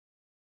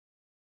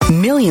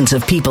Millions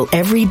of people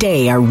every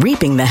day are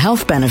reaping the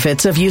health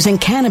benefits of using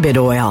cannabis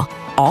oil,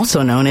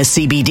 also known as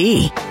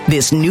CBD.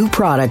 This new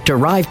product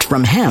derived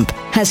from hemp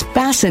has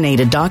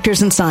fascinated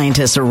doctors and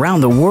scientists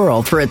around the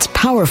world for its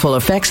powerful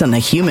effects on the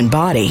human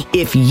body.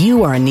 If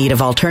you are in need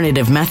of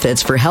alternative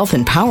methods for health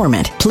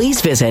empowerment, please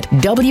visit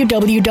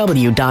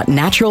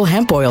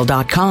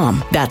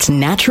www.naturalhempoil.com. That's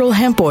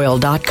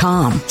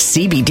naturalhempoil.com.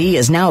 CBD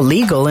is now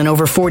legal in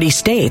over 40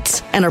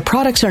 states, and our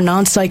products are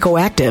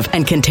non-psychoactive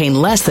and contain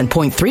less than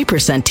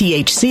 0.3%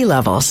 THC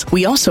levels.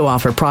 We also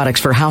offer products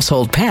for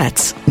household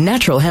pets.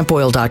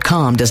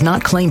 Naturalhempoil.com does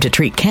not claim to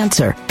treat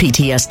cancer,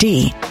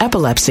 PTSD,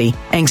 epilepsy,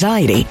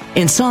 anxiety,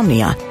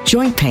 insomnia,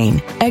 joint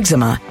pain,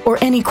 eczema, or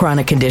any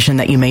chronic condition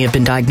that you may have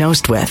been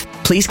diagnosed with.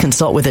 Please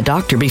consult with a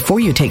doctor before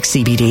you take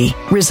CBD.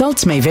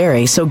 Results may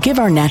vary, so give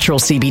our natural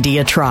CBD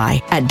a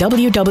try at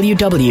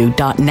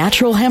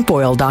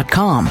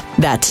www.naturalhempoil.com.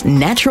 That's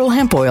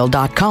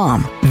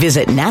naturalhempoil.com.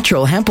 Visit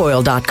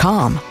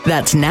naturalhempoil.com.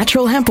 That's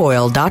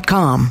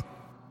naturalhempoil.com.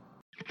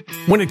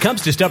 When it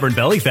comes to stubborn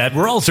belly fat,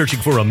 we're all searching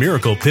for a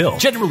miracle pill.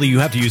 Generally, you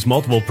have to use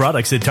multiple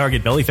products that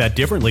target belly fat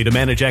differently to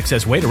manage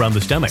excess weight around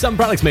the stomach. Some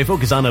products may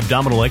focus on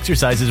abdominal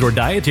exercises or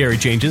dietary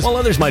changes, while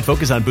others might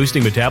focus on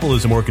boosting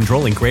metabolism or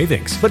controlling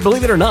cravings. But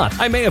believe it or not,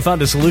 I may have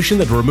found a solution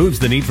that removes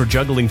the need for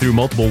juggling through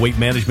multiple weight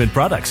management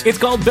products. It's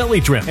called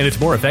Belly Trim, and it's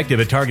more effective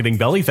at targeting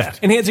belly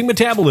fat, enhancing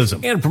metabolism,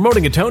 and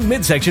promoting a toned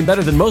midsection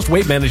better than most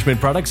weight management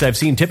products I've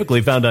seen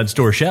typically found on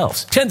store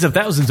shelves. Tens of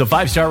thousands of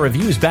 5-star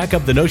reviews back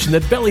up the notion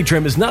that Belly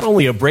Trim is not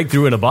only a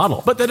breakthrough in a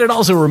bottle, but that it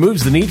also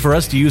removes the need for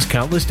us to use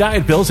countless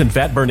diet pills and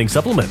fat-burning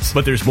supplements.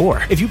 But there's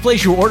more. If you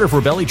place your order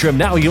for Belly Trim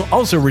now, you'll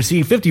also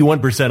receive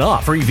 51%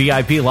 off, free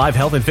VIP live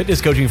health and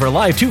fitness coaching for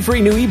life, 2 free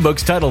new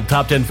ebooks titled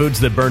Top 10 Foods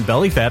That Burn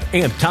Belly Fat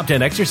and Top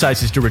 10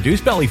 Exercises to Reduce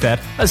Belly Fat,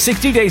 a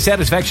 60-day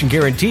satisfaction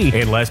guarantee,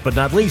 and last but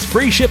not least,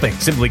 free shipping.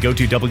 Simply go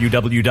to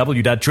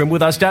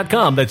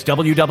www.trimwithus.com. That's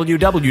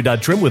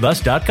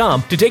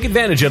www.trimwithus.com to take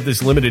advantage of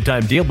this limited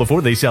time deal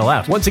before they sell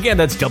out. Once again,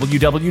 that's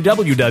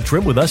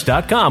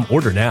www.trimwithus.com.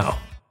 Order now.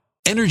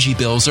 Energy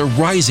bills are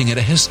rising at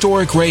a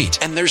historic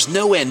rate, and there's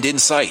no end in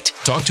sight.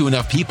 Talk to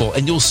enough people,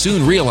 and you'll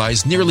soon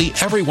realize nearly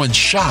everyone's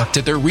shocked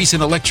at their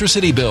recent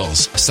electricity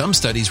bills. Some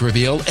studies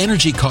reveal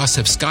energy costs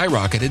have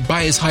skyrocketed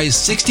by as high as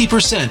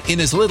 60%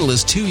 in as little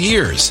as 2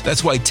 years.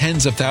 That's why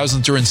tens of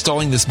thousands are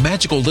installing this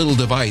magical little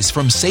device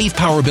from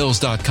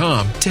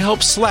SavePowerBills.com to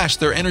help slash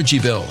their energy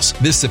bills.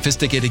 This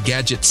sophisticated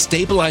gadget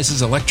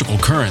stabilizes electrical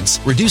currents,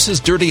 reduces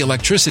dirty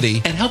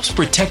electricity, and helps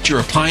protect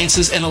your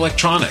appliances and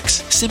electronics.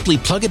 Simply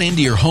plug it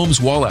into your home's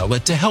wall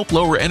outlet to help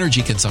lower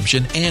energy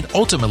consumption and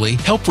ultimately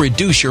help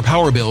reduce your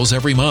power bills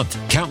every month.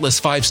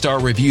 Countless 5-star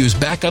reviews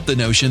back up the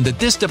notion that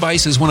this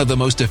device is one of the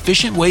most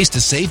efficient ways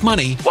to save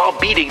money while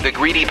beating the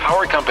greedy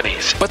power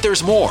companies. But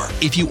there's more.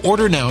 If you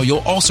order now, you'll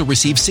also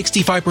receive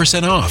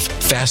 65% off,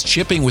 fast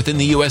shipping within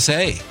the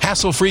USA,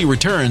 hassle-free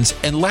returns,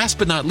 and last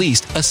but not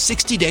least, a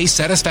 60-day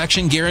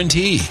satisfaction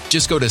guarantee.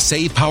 Just go to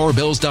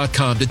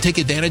SavePowerBills.com to take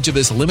advantage of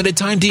this limited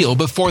time deal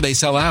before they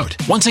sell out.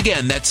 Once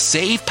again, that's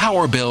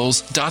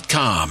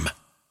SavePowerBills.com.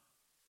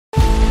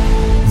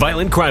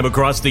 Violent crime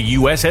across the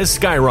U.S. has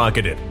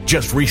skyrocketed.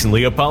 Just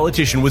recently, a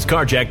politician was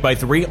carjacked by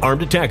 3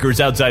 armed attackers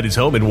outside his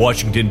home in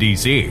Washington,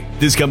 D.C.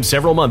 This comes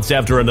several months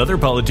after another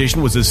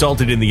politician was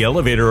assaulted in the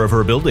elevator of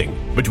her building.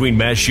 Between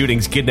mass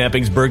shootings,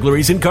 kidnappings,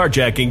 burglaries, and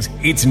carjackings,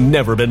 it's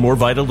never been more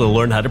vital to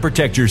learn how to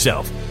protect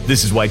yourself.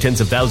 This is why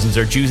tens of thousands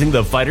are choosing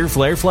the Fighter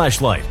Flare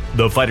flashlight.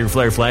 The Fighter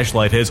Flare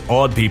flashlight has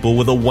awed people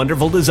with a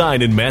wonderful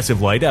design and massive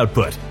light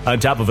output. On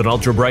top of an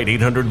ultra-bright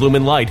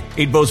 800-lumen light,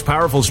 it boasts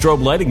powerful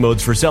strobe lighting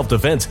modes for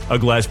self-defense, a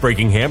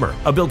glass-breaking hammer,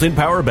 a built-in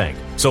power bank,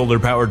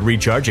 solar-powered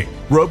recharging,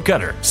 rope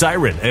cutter,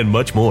 siren, and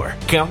much more.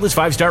 Countless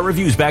 5-star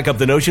reviews back up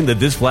the notion that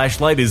this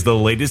flashlight is the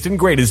latest and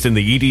greatest in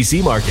the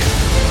EDC market.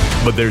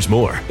 But there's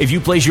more. If you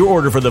place your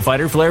order for the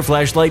Fighter Flare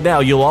flashlight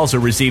now, you'll also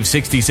receive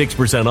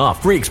 66%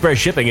 off, free express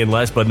shipping, and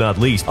last but not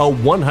least, a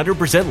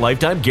 100%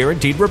 lifetime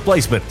guaranteed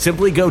replacement.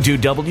 Simply go to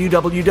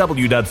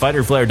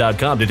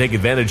www.fighterflare.com to take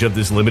advantage of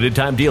this limited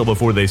time deal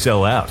before they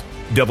sell out.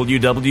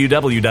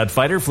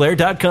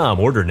 www.fighterflare.com.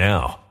 Order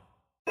now.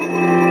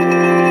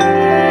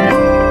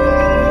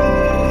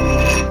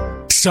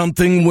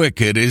 Something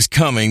wicked is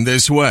coming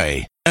this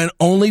way, and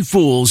only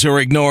fools are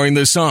ignoring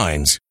the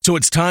signs. So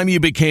it's time you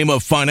became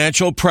a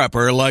financial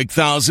prepper like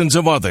thousands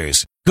of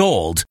others.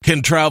 Gold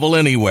can travel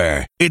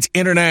anywhere. It's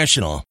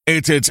international.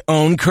 It's its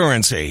own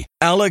currency.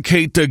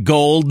 Allocate to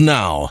gold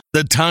now,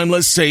 the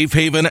timeless safe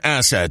haven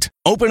asset.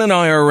 Open an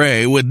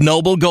IRA with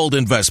Noble Gold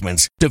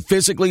Investments to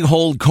physically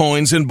hold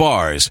coins and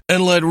bars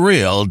and let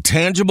real,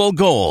 tangible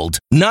gold,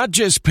 not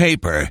just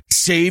paper,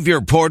 Save your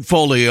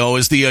portfolio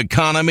as the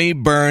economy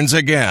burns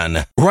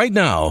again. Right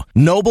now,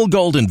 Noble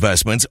Gold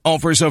Investments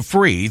offers a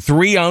free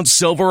 3-ounce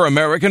silver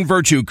American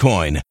Virtue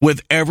coin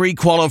with every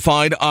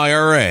qualified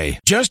IRA.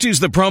 Just use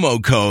the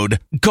promo code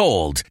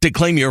GOLD to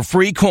claim your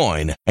free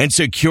coin and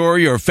secure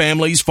your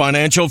family's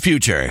financial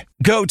future.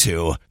 Go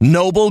to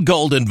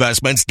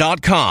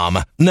noblegoldinvestments.com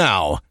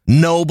now.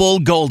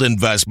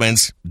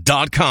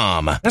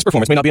 noblegoldinvestments.com. Past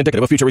performance may not be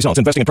indicative of future results.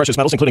 Investing in precious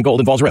metals, including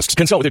gold, involves risks.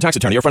 Consult with your tax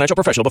attorney or financial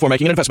professional before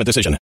making an investment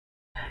decision.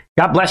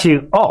 God bless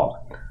you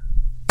all.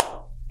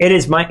 It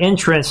is my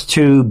interest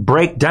to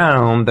break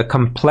down the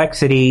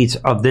complexities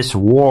of this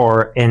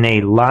war in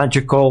a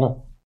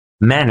logical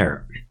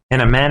manner, in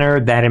a manner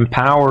that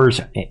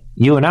empowers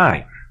you and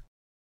I.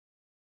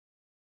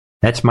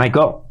 That's my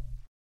goal.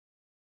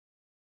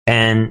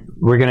 And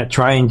we're going to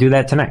try and do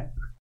that tonight.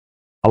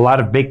 A lot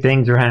of big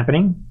things are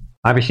happening.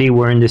 Obviously,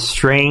 we're in this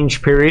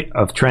strange period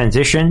of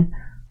transition.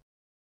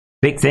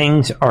 Big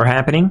things are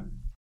happening.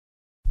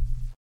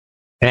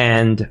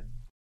 And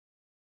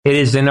it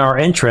is in our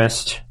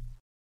interest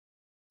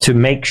to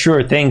make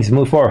sure things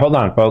move forward. Hold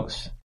on,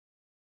 folks.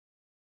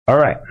 All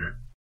right.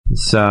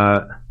 It's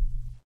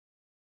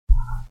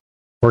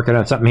working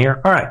on something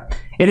here. All right.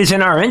 It is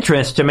in our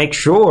interest to make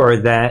sure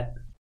that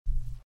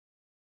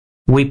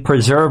we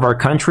preserve our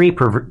country,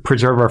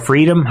 preserve our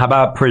freedom. How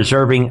about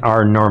preserving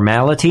our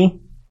normality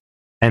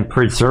and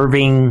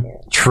preserving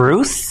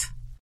truth,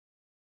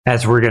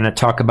 as we're going to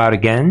talk about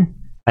again,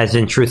 as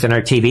in Truth in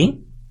Our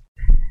TV.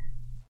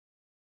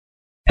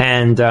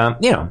 And,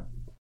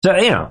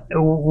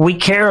 we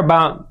care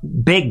about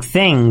big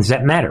things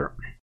that matter.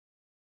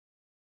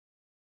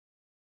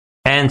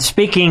 And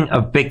speaking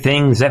of big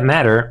things that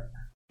matter,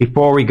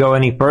 before we go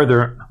any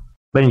further,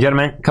 ladies and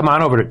gentlemen, come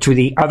on over to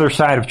the other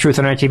side of Truth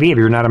in Our TV. If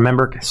you're not a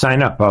member,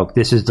 sign up, folks.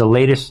 This is the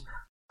latest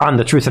on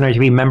the Truth in Our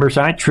TV member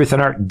side,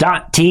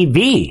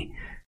 truthinart.tv,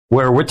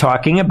 where we're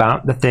talking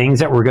about the things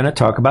that we're going to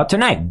talk about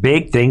tonight.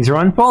 Big things are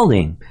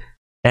unfolding.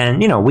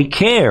 And, we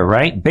care,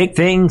 right? Big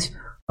things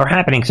are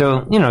happening.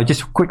 So,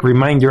 just a quick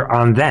reminder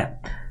on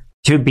that.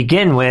 To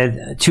begin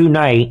with,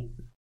 tonight,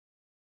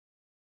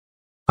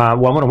 I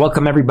want to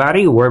welcome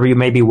everybody, wherever you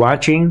may be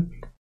watching.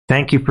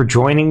 Thank you for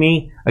joining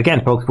me.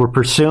 Again, folks, we're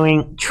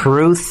pursuing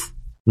truth,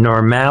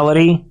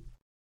 normality,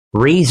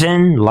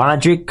 reason,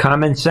 logic,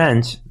 common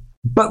sense,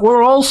 but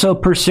we're also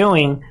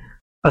pursuing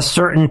a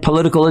certain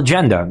political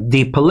agenda.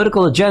 The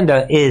political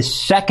agenda is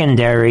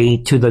secondary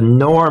to the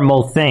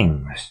normal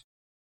things.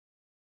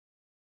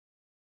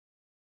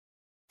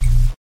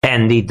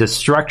 And the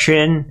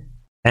destruction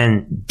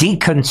and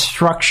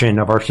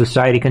deconstruction of our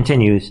society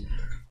continues.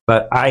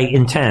 But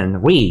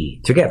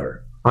we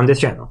together on this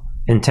channel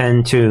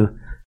intend to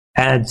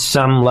add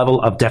some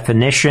level of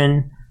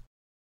definition,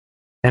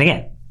 and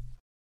again,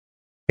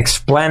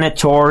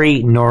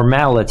 explanatory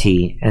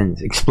normality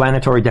and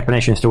explanatory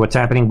definitions to what's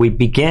happening. We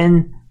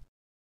begin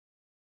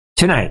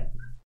tonight,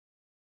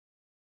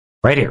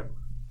 right here.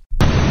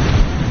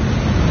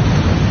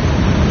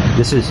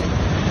 This is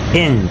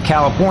in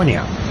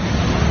California.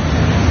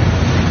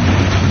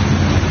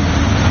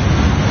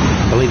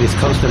 I believe it's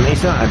Costa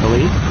Mesa, I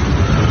believe.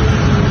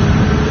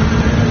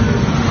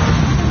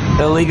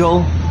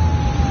 Illegal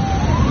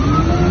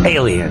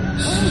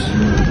aliens. It is.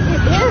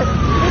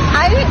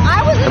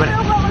 I wasn't sure what was going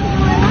on.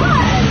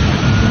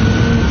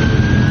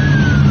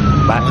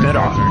 Laughing it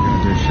off.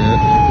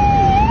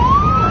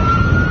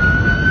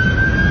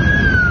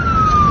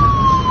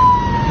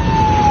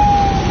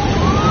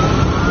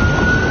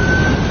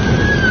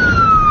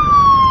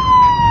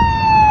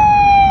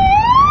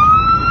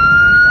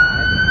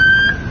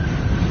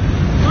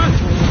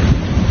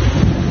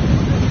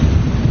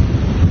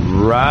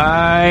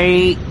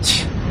 Right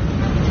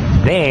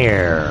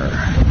there.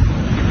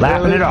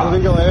 Laughing it off.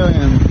 Illegal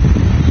alien.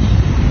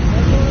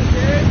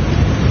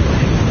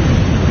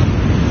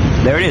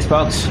 There it is,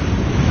 folks.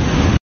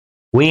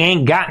 We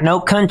ain't got no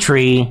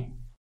country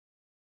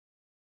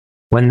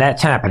when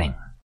that's happening.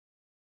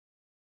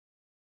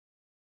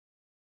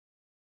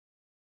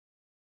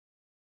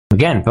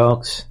 Again,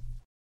 folks,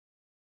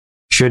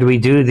 should we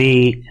do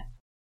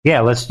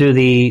let's do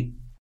the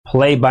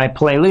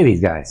play-by-play. Look at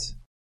these guys.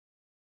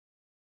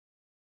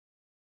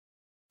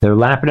 They're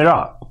laughing it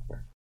off.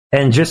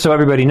 And just so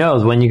everybody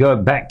knows, when you go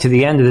back to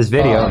the end of this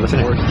video, listen.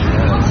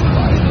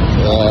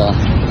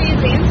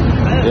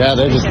 Yeah,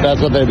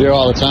 that's what they do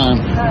all the time.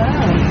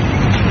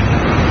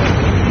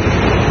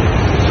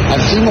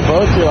 I've seen the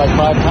boats here like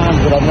 5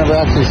 times, but I've never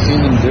actually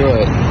seen them do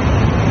it.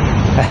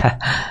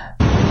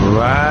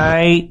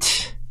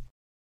 Right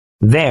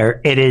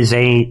there. It is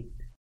a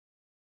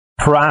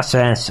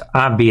process,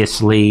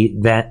 obviously,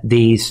 that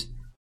these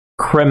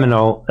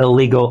criminal,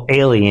 illegal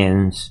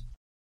aliens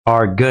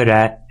are good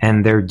at,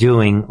 and they're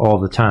doing all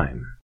the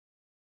time.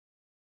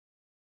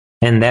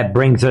 And that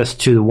brings us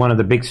to one of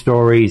the big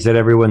stories that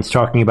everyone's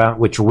talking about,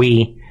 which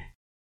we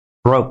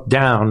broke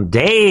down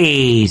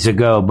days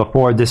ago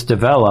before this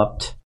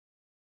developed.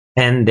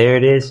 And there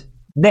it is.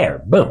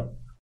 There. Boom.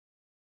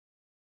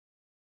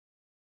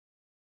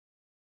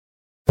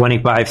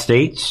 25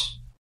 states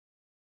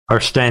are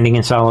standing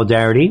in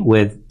solidarity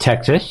with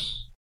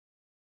Texas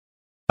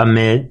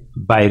amid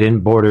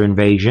Biden border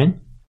invasion.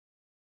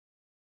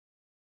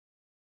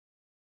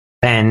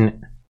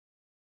 And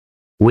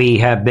we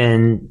have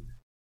been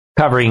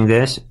covering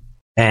this,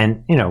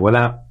 and,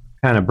 without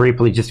kind of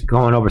briefly just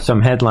going over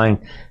some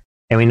headline,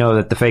 and we know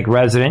that the fake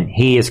resident,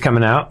 he is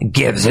coming out and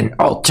gives an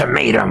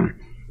ultimatum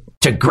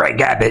to Greg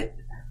Abbott,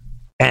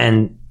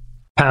 and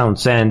pound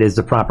sand is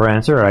the proper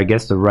answer, I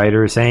guess the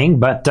writer is saying.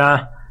 But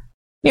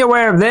be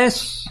aware of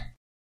this.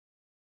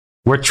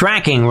 We're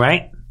tracking,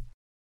 right?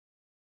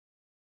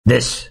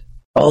 This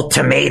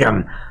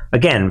ultimatum.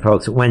 Again,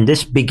 folks, when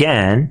this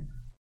began,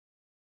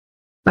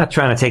 not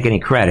trying to take any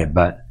credit,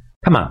 but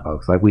come on,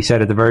 folks. Like we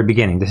said at the very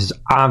beginning, this is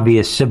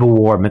obvious Civil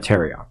War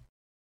material.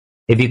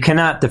 If you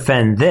cannot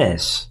defend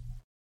this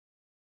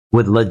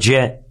with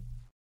legit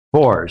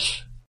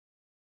force.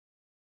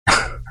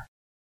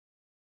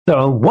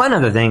 So one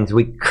of the things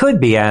we could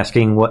be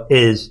asking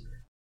was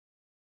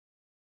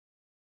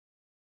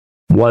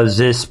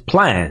this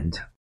planned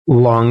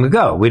long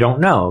ago? We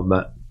don't know,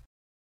 but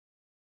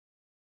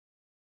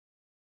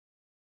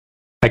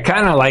I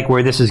kind of like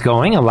where this is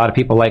going. A lot of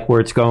people like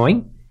where it's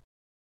going.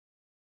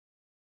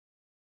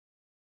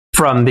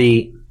 From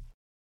the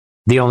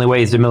only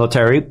way is the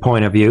military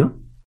point of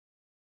view.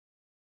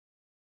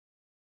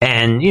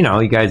 And,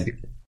 you guys,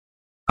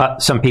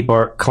 some people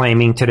are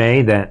claiming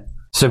today that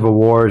civil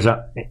wars,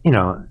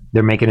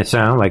 they're making it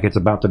sound like it's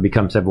about to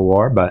become civil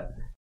war, but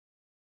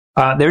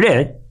there it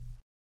is.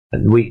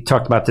 And we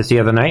talked about this the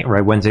other night,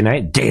 right? Wednesday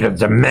night. Date of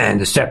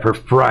demand is set for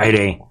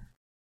Friday.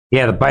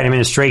 Yeah, the Biden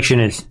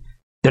administration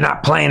they're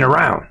not playing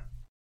around.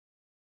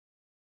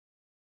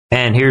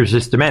 And here's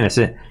this demand. As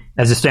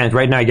it stands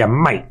right now, you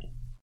might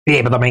be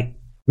able to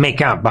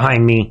make out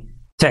behind me.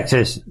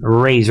 Texas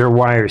razor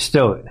wire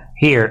still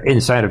here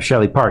inside of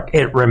Shelley Park.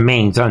 It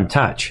remains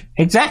untouched.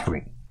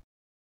 Exactly.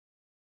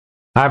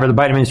 However, the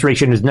Biden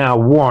administration has now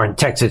warned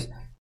Texas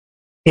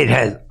it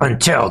has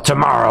until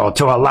tomorrow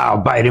to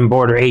allow Biden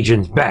border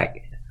agents back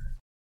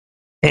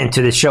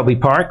into the Shelby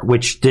Park,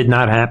 which did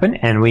not happen.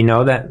 And we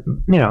know that,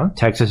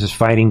 Texas is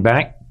fighting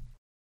back.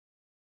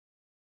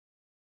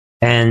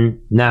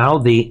 And now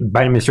the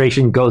Biden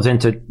administration goes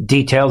into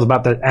details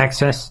about the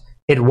access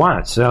it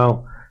wants.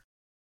 So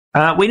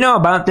we know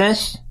about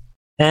this,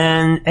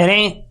 and it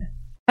ain't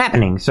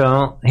happening.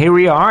 So here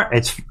we are.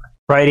 It's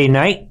Friday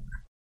night.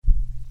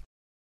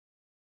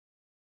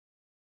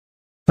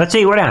 Let's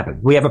see what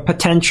happens. We have a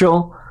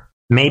potential.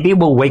 Maybe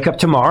we'll wake up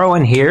tomorrow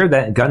and hear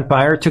that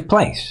gunfire took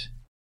place.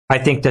 I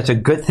think that's a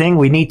good thing.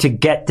 We need to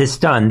get this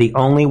done. The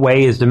only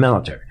way is the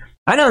military.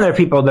 I know there are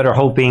people that are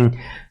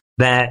hoping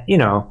that,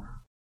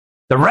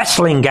 the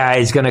wrestling guy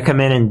is going to come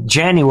in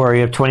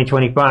January of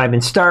 2025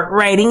 and start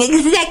writing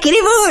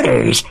executive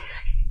orders.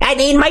 I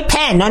need my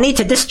pen. I need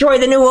to destroy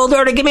the New World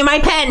Order. Give me my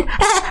pen.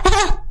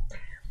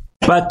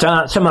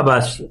 But some of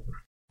us,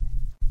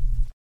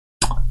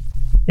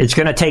 it's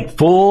going to take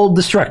full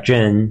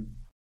destruction.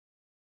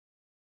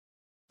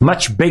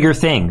 Much bigger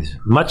things.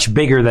 Much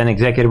bigger than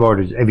executive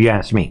orders, if you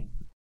ask me.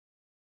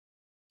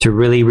 To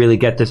really, really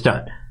get this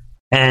done.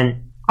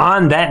 And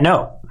on that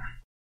note,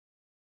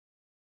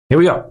 here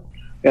we go.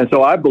 And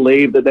so I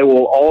believe that they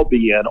will all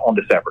be in on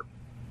December.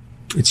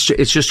 It's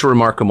just a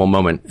remarkable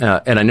moment.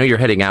 And I know you're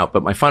heading out,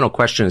 but my final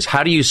question is,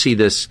 how do you see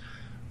this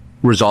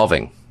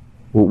resolving?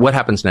 What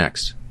happens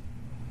next?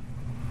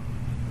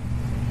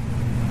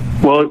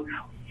 Well,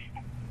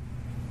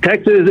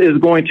 Texas is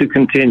going to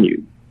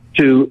continue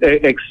to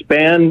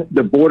expand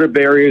the border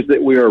barriers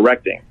that we are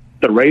erecting,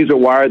 the razor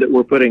wire that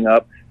we're putting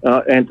up,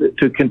 and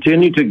to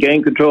continue to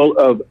gain control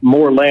of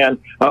more land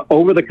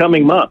over the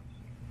coming months.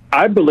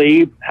 I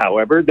believe,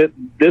 however, that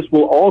this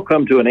will all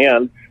come to an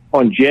end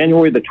on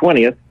January the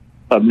 20th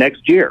of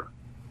next year,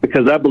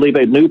 because I believe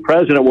a new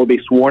president will be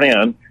sworn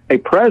in, a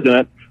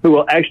president who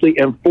will actually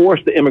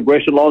enforce the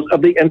immigration laws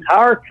of the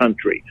entire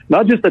country,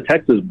 not just the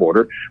Texas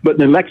border, but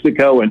New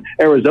Mexico and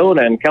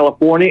Arizona and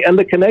California and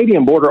the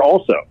Canadian border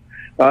also.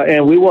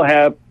 And we will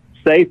have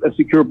safe and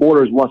secure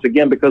borders once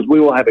again, because we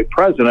will have a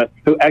president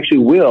who actually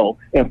will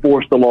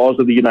enforce the laws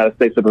of the United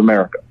States of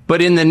America.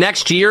 But in the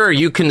next year, are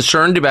you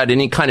concerned about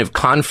any kind of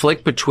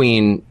conflict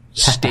between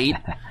state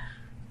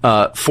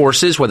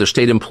forces, whether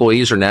state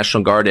employees or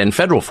National Guard, and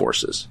federal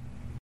forces?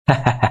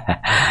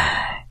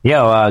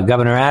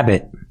 Governor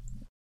Abbott.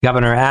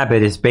 Governor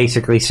Abbott is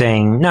basically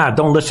saying, nah,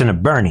 don't listen to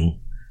Bernie.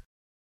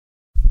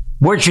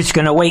 We're just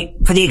going to wait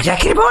for the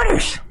executive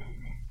orders.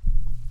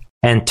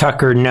 And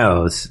Tucker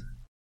knows.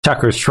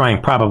 Tucker's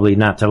trying probably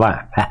not to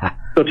laugh.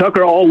 So,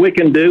 Tucker, all we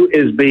can do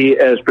is be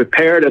as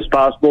prepared as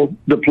possible,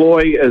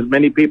 deploy as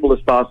many people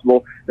as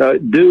possible,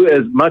 do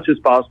as much as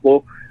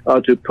possible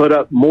to put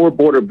up more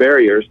border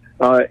barriers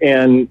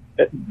and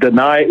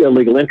deny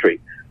illegal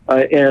entry.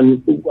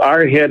 And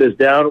our head is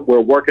down. We're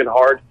working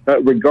hard,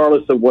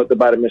 regardless of what the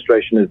Biden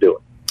administration is doing.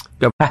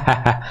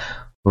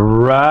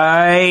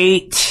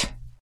 Right.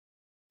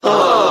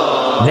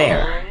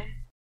 There.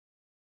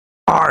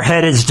 Our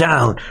head is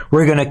down.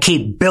 We're going to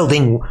keep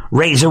building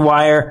razor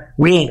wire.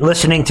 We ain't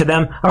listening to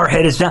them. Our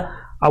head is down.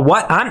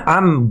 What?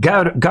 I'm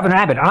Governor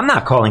Abbott. I'm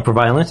not calling for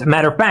violence. As a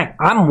matter of fact,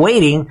 I'm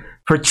waiting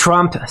for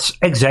Trump's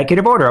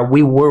executive order.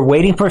 We were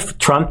waiting for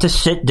Trump to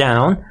sit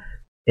down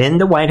in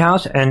the White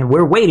House, and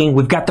we're waiting.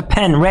 We've got the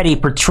pen ready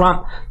for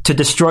Trump to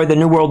destroy the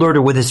New World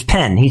Order with his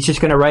pen. He's just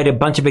going to write a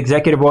bunch of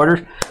executive orders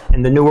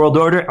in the New World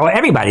Order. Oh,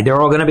 everybody,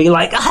 they're all going to be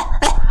like,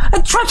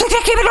 Trump's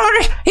executive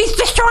orders, he's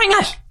destroying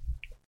us.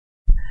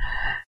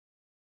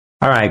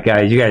 All right,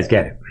 guys, you guys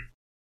get it.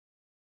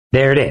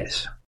 There it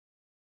is.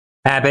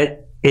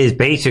 Abbott is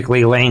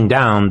basically laying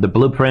down the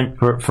blueprint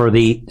for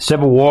the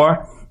Civil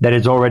War that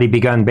has already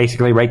begun,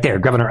 basically right there.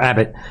 Governor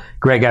Abbott,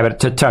 Greg Abbott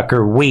to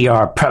Tucker, we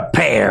are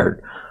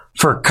prepared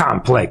for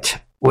conflict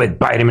with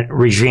Biden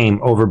regime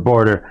over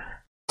border.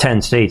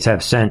 10 states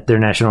have sent their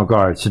National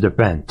Guards to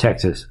defend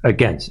Texas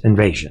against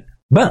invasion.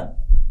 Boom.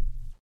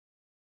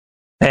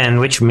 And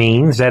which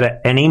means that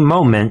at any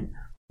moment,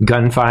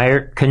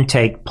 gunfire can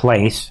take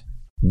place.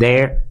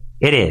 There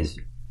it is.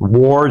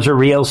 Wars are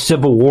real.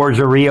 Civil wars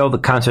are real. The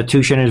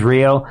Constitution is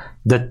real.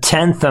 The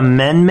 10th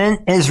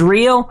Amendment is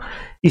real.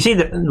 You see,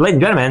 ladies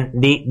and gentlemen,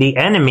 the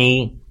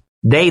enemy,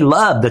 they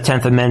love the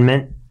 10th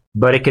Amendment,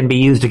 but it can be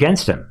used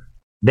against them.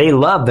 They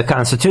love the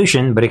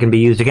Constitution, but it can be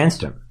used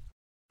against them.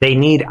 They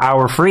need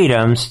our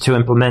freedoms to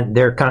implement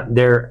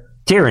their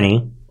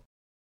tyranny,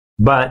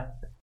 but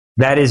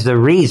that is the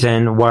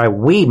reason why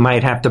we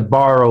might have to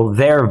borrow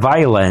their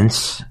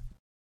violence,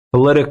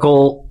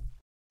 political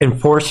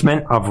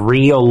enforcement of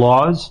real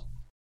laws,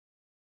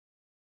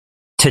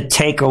 to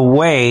take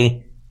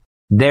away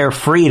their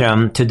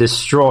freedom to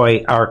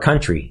destroy our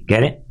country.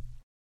 Get it?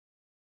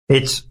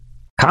 It's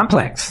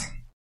complex.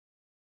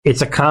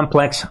 It's a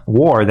complex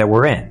war that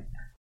we're in.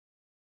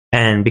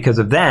 And because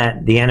of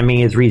that, the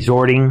enemy is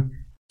resorting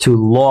to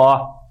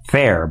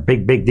lawfare.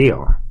 Big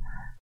deal.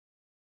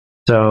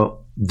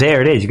 So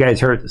there it is. You guys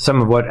heard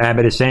some of what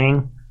Abbott is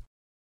saying.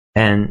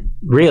 And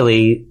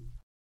really,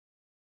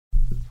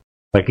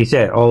 like he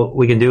said, all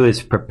we can do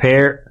is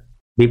prepare,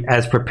 be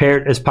as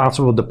prepared as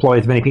possible, deploy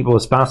as many people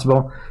as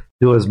possible,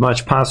 do as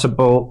much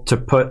possible to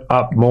put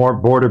up more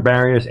border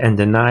barriers and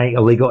deny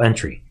illegal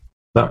entry.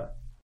 But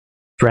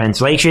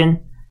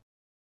translation,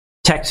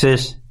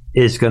 Texas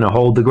is going to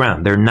hold the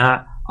ground. They're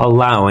not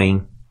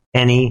allowing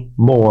any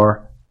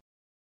more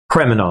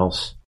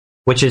criminals,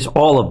 which is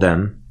all of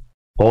them.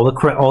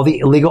 All the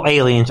illegal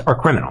aliens are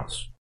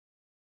criminals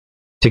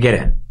to get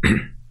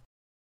in.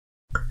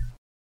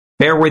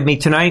 Bear with me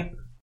tonight.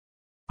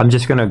 I'm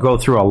just going to go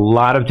through a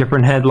lot of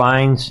different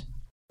headlines.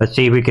 Let's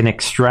see if we can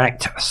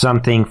extract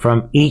something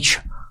from each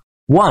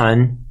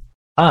one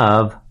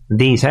of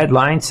these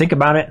headlines. Think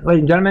about it,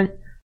 ladies and gentlemen.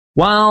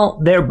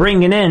 While they're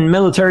bringing in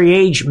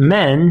military-age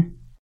men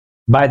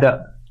by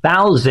the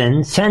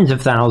thousands, tens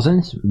of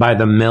thousands, by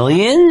the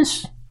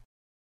millions,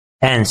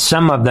 and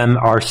some of them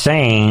are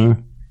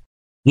saying,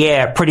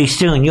 yeah, pretty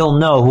soon you'll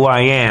know who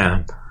I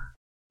am.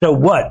 So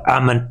what?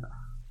 I'm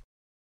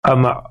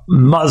a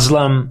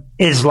Muslim,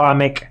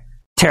 Islamic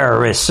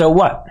terrorist. So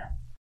what?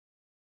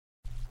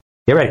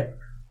 Get ready.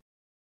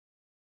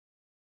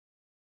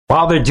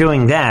 While they're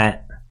doing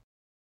that,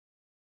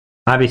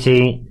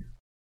 obviously,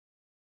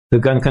 the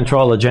gun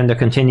control agenda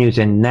continues,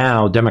 and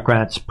now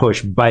Democrats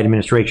push Biden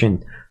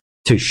administration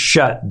to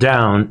shut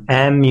down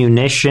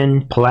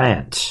ammunition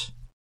plants.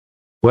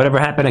 Whatever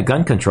happened to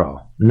gun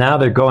control? Now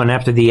they're going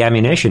after the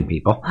ammunition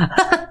people.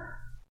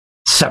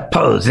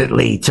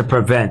 Supposedly to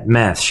prevent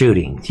mass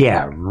shootings.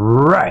 Yeah,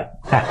 right.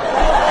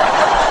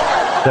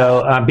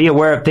 So be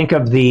aware, think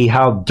of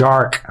how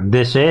dark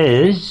this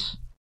is.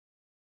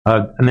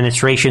 An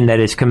administration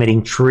that is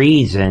committing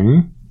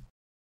treason.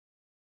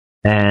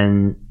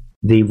 And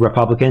the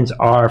Republicans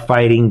are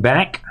fighting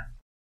back.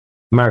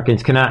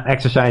 Americans cannot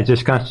exercise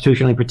this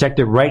constitutionally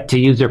protected right to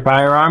use their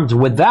firearms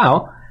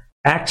without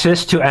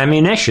access to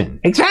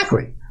ammunition.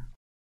 Exactly.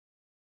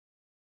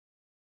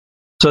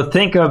 So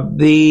think of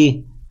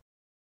the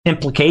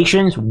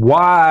implications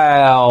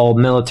while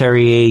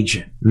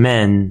military-age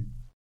men,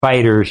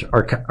 fighters,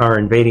 are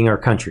invading our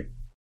country.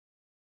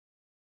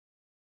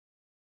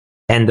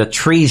 And the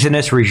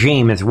treasonous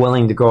regime is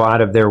willing to go out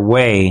of their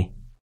way.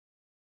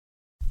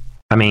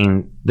 I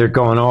mean, they're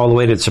going all the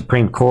way to the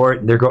Supreme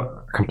Court. They're going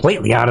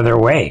completely out of their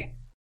way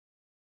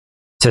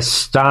to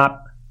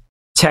stop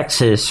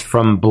Texas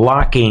from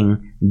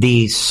blocking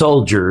these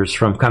soldiers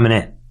from coming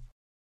in.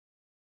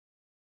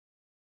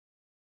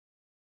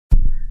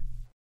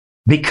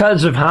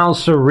 Because of how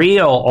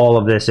surreal all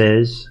of this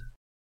is,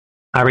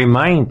 I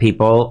remind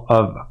people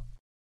of,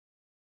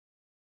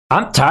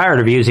 I'm tired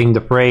of using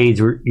the phrase,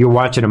 you're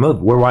watching a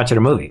movie, we're watching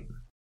a movie.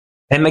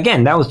 And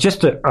again, that was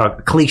just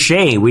a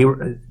cliche.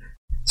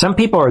 Some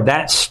people are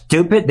that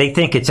stupid, they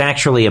think it's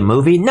actually a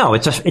movie. No,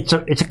 it's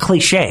a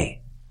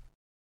cliche.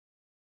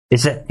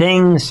 It's that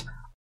things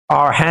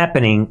are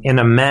happening in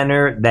a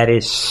manner that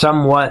is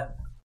somewhat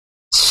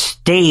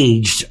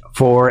staged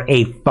for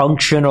a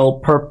functional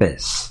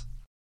purpose.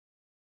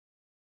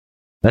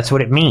 That's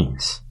what it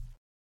means.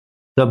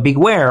 So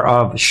beware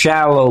of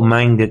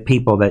shallow-minded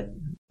people that,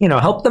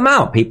 help them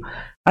out. People,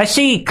 I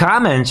see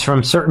comments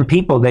from certain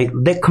people,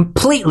 they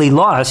completely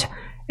lost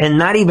and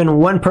not even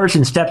one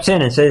person steps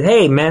in and says,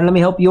 hey, man, let me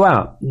help you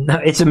out.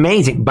 It's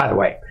amazing. By the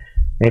way,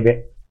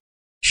 maybe,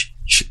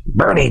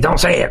 Bernie, don't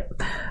say it.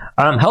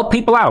 Help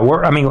people out.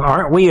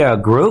 Aren't we a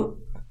group?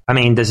 I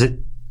mean,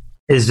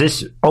 is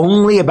this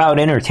only about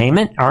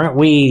entertainment? Aren't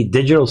we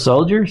digital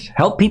soldiers?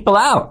 Help people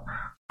out.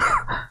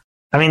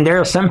 I mean, there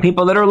are some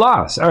people that are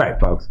lost. All right,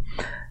 folks.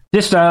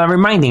 Just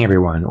reminding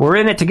everyone, we're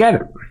in it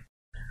together.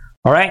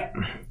 All right?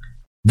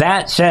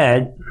 That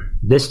said,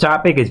 this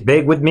topic is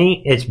big with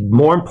me. It's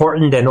more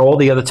important than all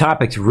the other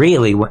topics,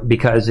 really,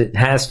 because it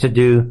has to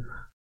do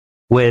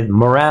with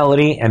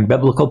morality and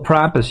biblical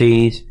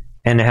prophecies,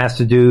 and it has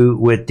to do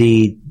with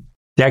the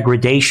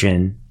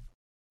degradation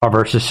of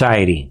our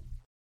society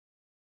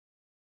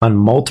on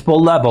multiple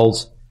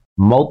levels,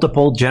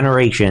 multiple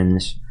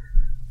generations.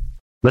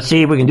 Let's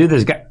see if we can do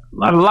this. Got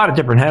a lot of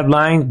different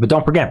headlines, but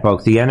don't forget,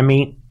 folks, the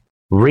enemy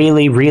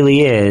really,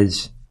 really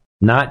is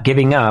not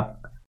giving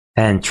up,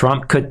 and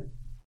Trump could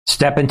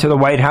step into the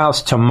White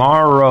House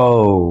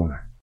tomorrow.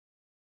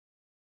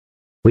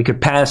 We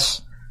could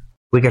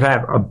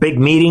have a big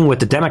meeting with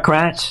the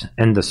Democrats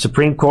and the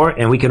Supreme Court,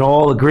 and we can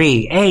all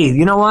agree, hey,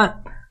 you know what?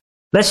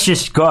 Let's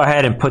just go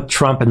ahead and put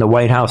Trump in the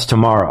White House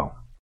tomorrow.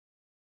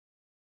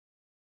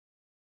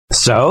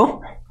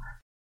 So,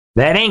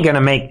 that ain't going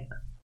to make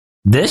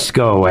this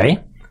go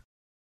away.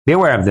 Be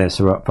aware of this,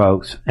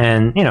 folks.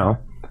 And,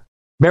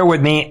 bear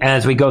with me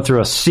as we go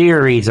through a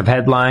series of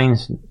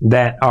headlines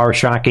that are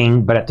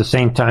shocking, but at the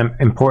same time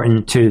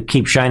important to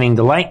keep shining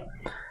the light.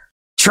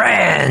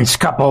 Trans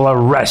couple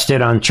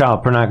arrested on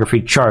child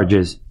pornography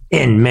charges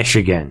in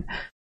Michigan.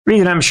 The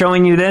reason I'm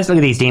showing you this, look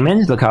at these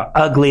demons. Look how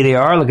ugly they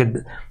are. Look at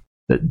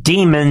the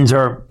demons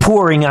are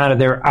pouring out of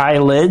their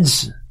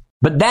eyelids.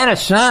 But that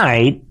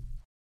aside,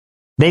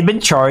 they've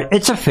been charged.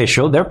 It's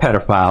official. They're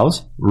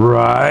pedophiles,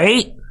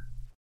 right?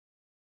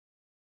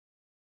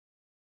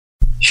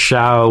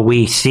 Shall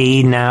we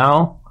see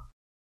now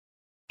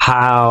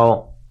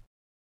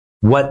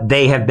what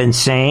they have been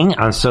saying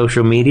on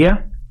social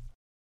media?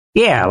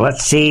 Yeah,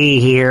 let's see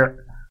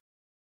here.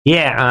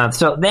 Yeah,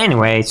 so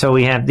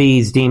we have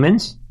these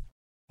demons.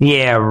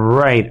 Yeah,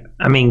 right.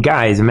 I mean,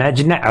 guys,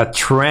 imagine that. A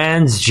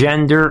trans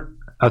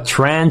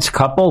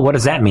couple? What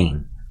does that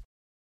mean?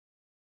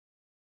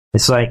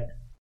 It's like,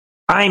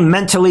 I'm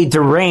mentally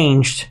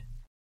deranged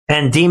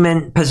and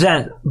demon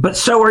possessed, but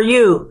so are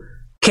you.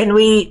 Can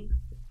we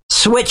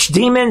switch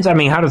demons? I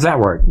mean, how does that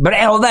work? But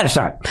that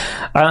aside,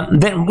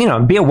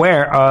 then, be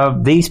aware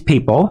of these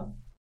people.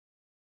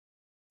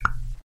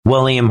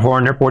 William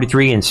Horner,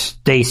 43, and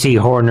Stacy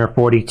Horner,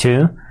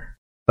 42.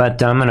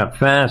 But I'm going to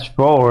fast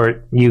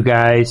forward, you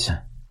guys.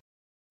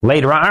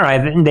 Later on, all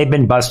right, they've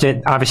been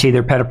busted. Obviously,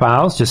 they're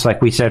pedophiles, just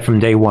like we said from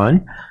day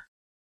one.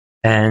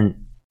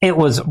 And it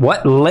was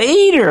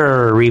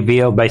later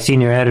revealed by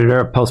senior editor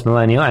of Post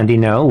Millennial, Andy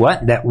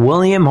Ngo, that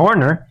William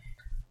Horner,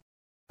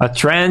 a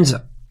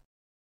tranny,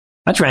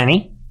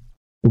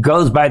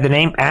 goes by the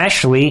name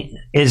Ashley,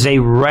 is a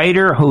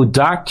writer who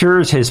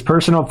doctors his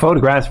personal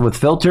photographs with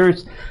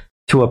filters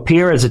to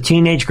appear as a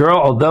teenage girl,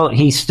 although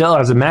he still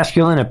has a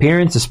masculine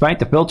appearance despite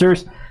the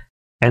filters.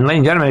 And ladies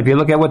and gentlemen, if you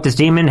look at what this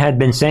demon had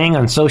been saying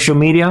on social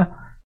media,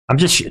 I'm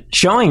just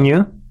showing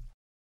you,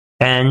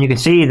 and you can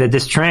see that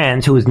this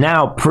trans, who is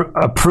now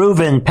a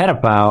proven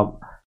pedophile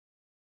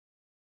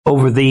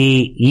over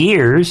the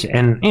years,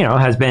 and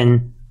has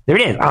been, there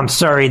it is. I'm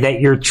sorry that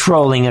your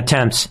trolling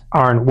attempts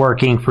aren't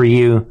working for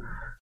you.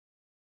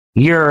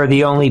 You're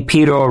the only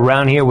pedo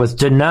around here was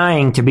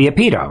denying to be a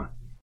pedo.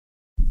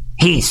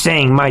 He's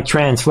saying my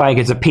trans flag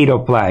is a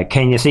pedo flag.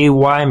 Can you see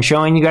why I'm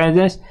showing you guys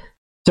this?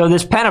 So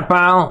this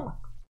pedophile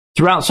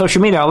throughout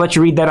social media, I'll let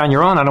you read that on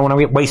your own. I don't want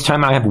to waste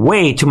time. I have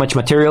way too much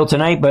material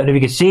tonight, but if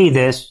you can see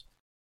this,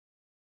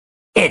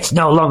 it's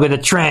no longer the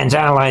trans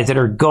allies that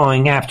are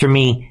going after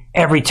me.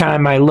 Every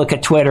time I look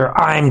at Twitter,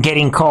 I'm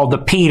getting called a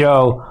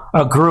pedo,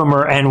 a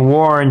groomer, and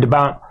warned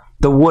about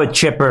the wood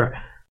chipper.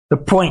 The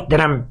point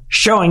that I'm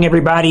showing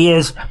everybody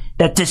is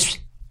that this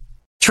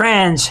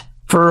trans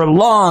for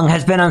long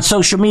has been on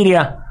social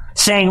media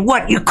saying,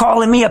 what, you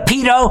calling me a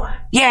pedo?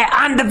 Yeah,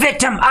 I'm the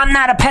victim. I'm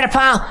not a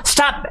pedophile.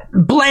 Stop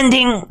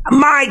blending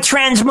my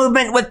trans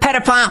movement with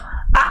pedophile.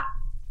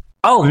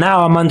 Oh,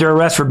 now I'm under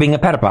arrest for being a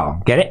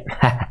pedophile. Get it?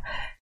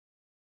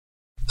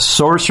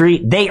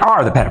 Sorcery. They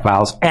are the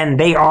pedophiles, and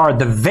they are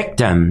the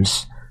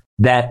victims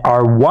that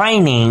are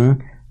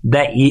whining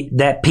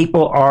that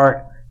people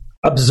are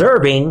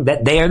observing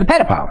that they are the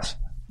pedophiles.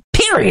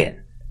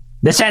 Period.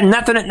 This had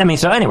nothing.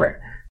 So anyway,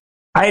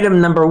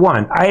 item number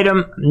one.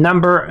 Item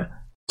number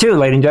two,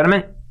 ladies and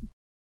gentlemen.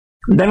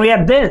 Then we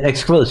have this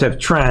exclusive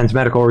trans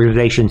medical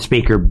organization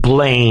speaker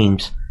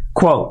blames,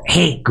 quote,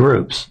 hate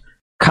groups,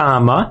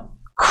 comma,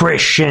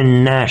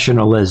 Christian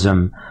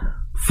nationalism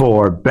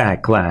for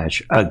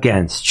backlash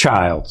against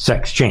child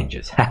sex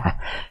changes.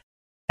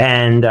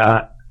 And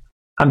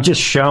I'm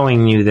just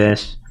showing you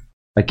this.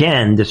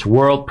 Again, this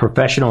World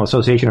Professional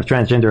Association of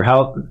Transgender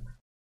Health,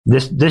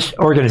 this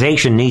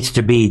organization needs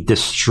to be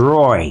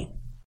destroyed.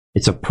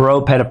 It's a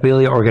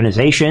pro-pedophilia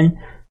organization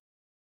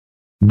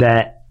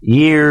that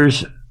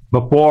years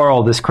before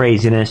all this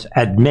craziness,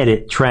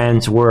 admitted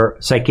trans were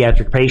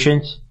psychiatric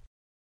patients.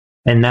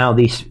 And now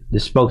the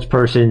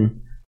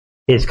spokesperson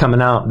is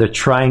coming out. They're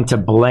trying to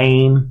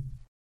blame,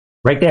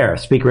 right there, a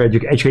speaker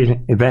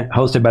education event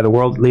hosted by the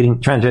world leading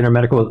transgender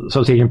medical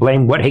association,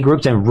 blame what hate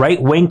groups and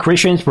right-wing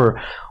Christians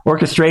for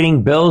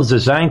orchestrating bills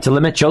designed to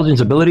limit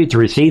children's ability to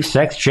receive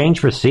sex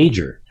change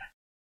procedure.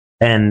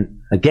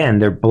 And again,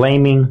 they're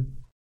blaming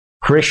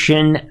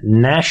Christian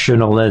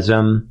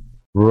nationalism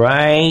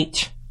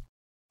right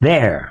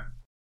there.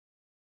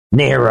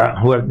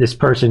 Nera, this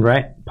person,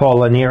 right?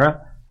 Paula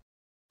Nera,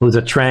 who's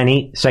a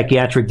tranny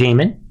psychiatric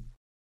demon,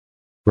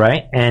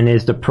 right? And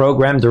is the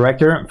program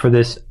director for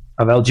this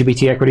of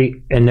LGBT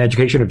equity and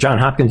education of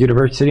Johns Hopkins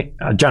University,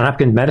 Johns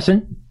Hopkins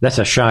Medicine. That's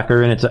a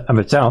shocker in of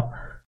itself.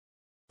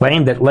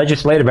 Claimed that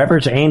legislative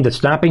efforts aimed at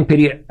stopping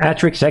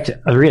pediatric sex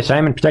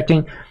reassignment,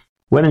 protecting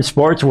women's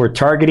sports were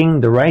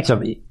targeting the rights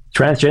of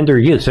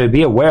transgender youth. So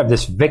be aware of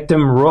this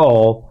victim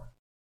role.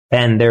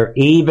 And they're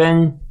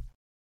even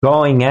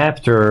going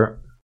after,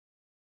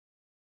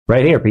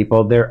 right here,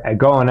 people, they're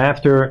going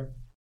after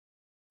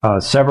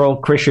several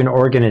Christian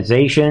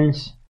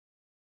organizations,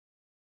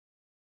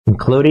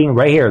 including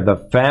right here, the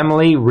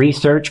Family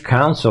Research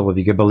Council, if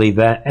you could believe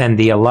that, and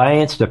the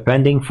Alliance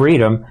Defending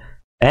Freedom,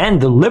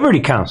 and the Liberty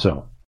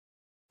Council.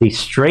 These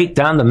straight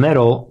down the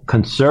middle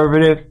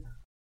conservative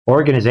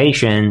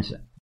organizations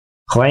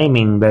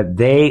claiming that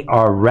they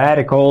are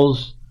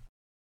radicals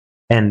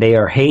and they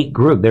are hate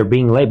group. They're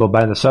being labeled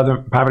by the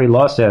Southern Poverty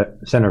Law Center.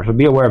 So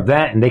be aware of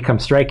that, and they come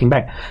striking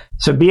back.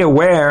 So be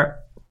aware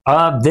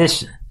of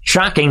this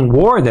shocking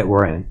war that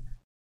we're in.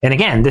 And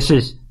again, this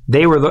is,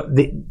 they were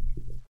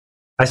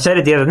I said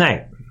it the other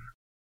night.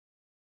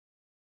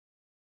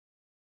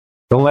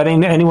 Don't let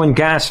anyone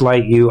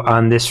gaslight you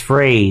on this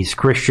phrase,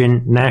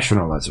 Christian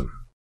nationalism.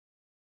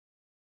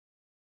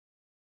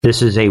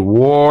 This is a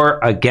war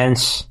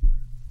against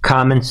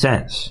common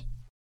sense.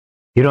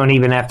 You don't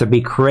even have to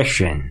be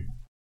Christian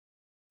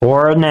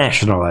or a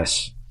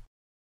nationalist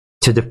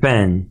to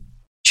defend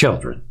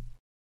children.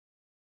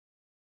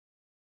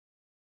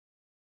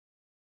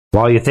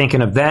 While you're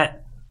thinking of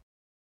that,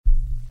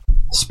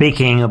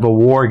 speaking of a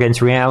war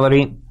against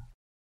reality,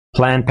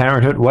 Planned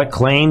Parenthood, what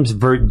claims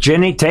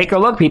virginity? Take a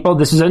look, people.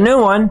 This is a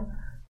new one.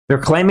 They're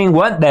claiming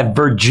what? That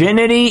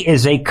virginity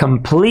is a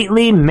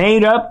completely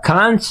made-up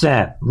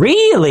concept.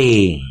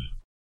 Really?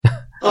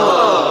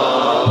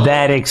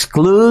 That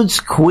excludes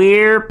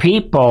queer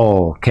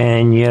people.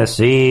 Can you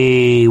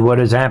see what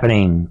is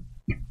happening?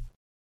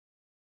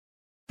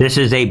 This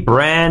is a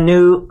brand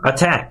new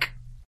attack.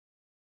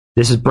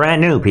 This is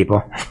brand new,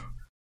 people.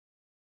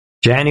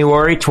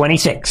 January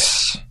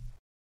 26,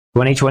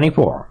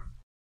 2024.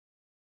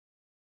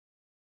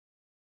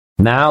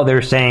 Now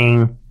they're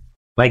saying,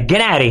 like,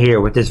 get out of here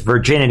with this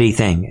virginity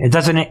thing. It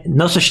doesn't,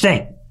 no such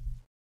thing.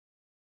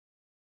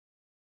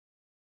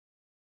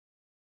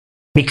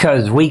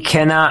 Because we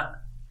cannot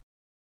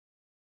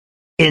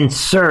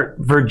insert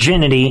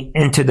virginity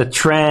into the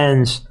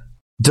trans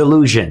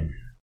delusion.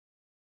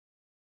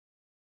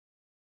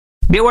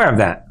 Be aware of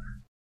that.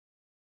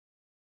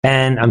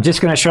 And I'm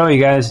just going to show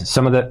you guys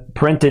some of the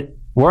printed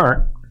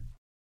work.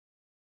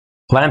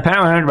 Planned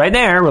Parenthood, right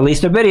there,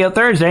 released a video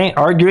Thursday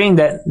arguing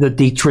that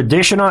the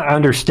traditional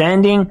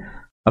understanding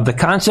of the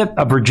concept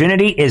of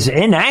virginity is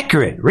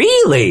inaccurate.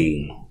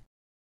 Really?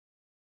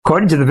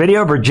 According to the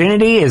video,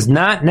 virginity is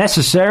not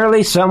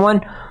necessarily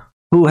someone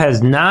who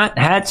has not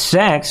had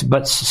sex,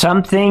 but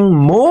something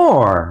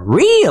more.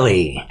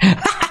 Really?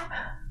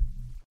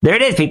 There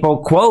it is, people.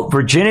 Quote,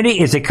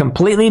 virginity is a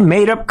completely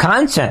made-up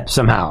concept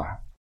somehow,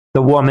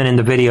 the woman in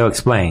the video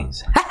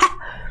explains.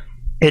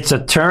 It's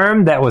a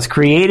term that was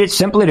created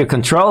simply to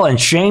control and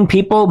shame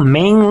people,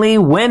 mainly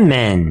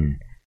women.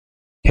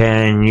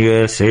 Can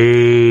you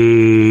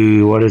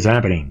see what is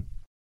happening?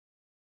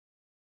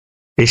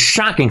 It's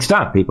shocking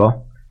stuff,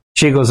 people.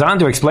 She goes on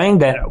to explain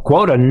that,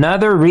 quote,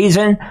 another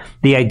reason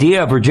the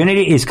idea of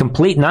virginity is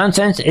complete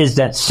nonsense is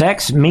that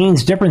sex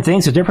means different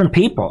things to different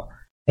people,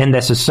 and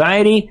that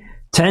society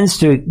tends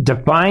to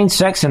define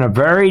sex in a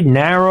very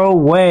narrow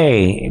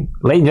way.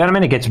 Ladies and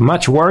gentlemen, it gets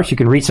much worse. You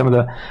can read some of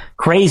the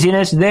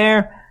craziness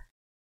there.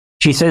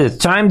 She says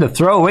it's time to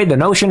throw away the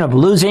notion of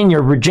losing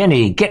your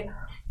virginity.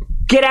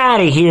 Get out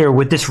of here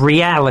with this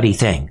reality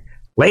thing.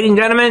 Ladies and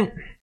gentlemen,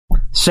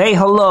 say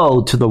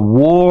hello to the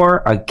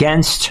war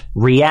against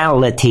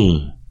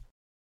reality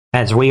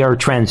as we are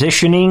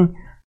transitioning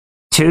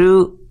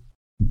to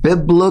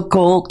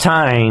biblical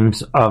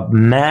times of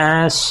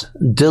mass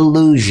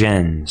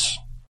delusions.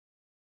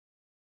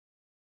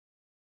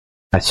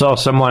 I saw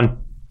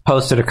someone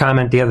posted a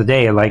comment the other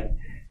day like,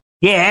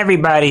 yeah,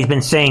 everybody's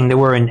been saying that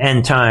we're in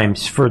end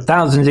times for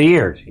thousands of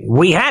years.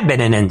 We have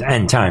been in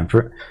end time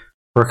for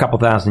a couple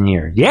thousand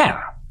years.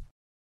 Yeah.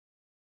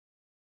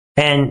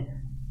 And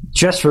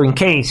just for in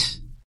case,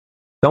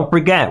 don't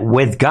forget,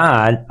 with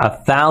God,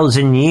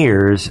 1,000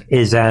 years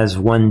is as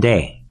one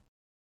day.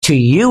 To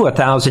you,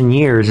 1,000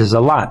 years is a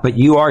lot, but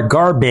you are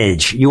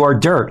garbage. You are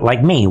dirt,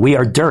 like me. We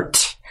are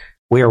dirt.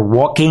 We are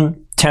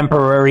walking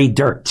temporary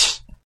dirt.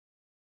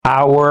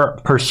 our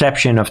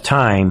perception of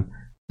time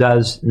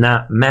does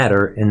not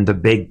matter in the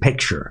big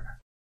picture.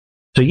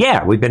 So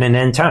yeah, we've been in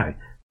end time.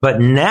 But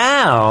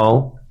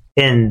now,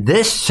 in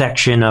this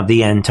section of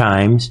the end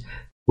times,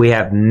 we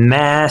have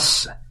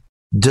mass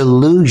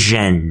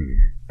delusion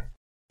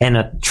and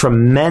a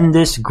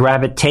tremendous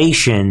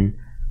gravitation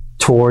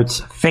towards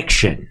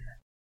fiction.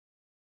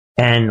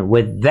 And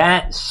with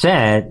that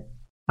said,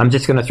 I'm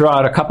just going to throw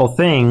out a couple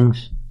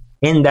things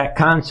in that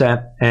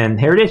concept. And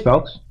here it is,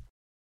 folks.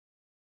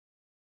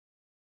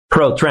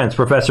 Pro-trans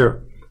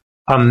professor,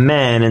 a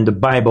man in the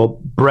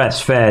Bible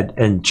breastfed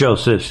in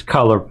Joseph's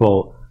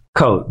colorful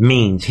coat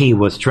means he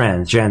was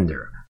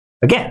transgender.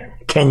 Again,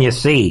 can you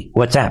see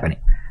what's happening?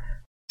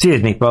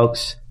 Excuse me,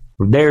 folks.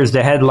 There's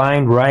the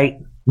headline right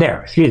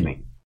there. Excuse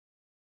me.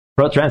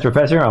 Pro-trans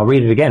professor, I'll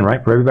read it again,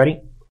 right, for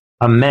everybody.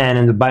 A man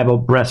in the Bible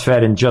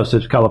breastfed in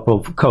Joseph's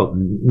colorful coat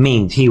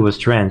means he was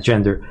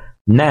transgender.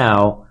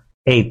 Now,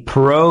 a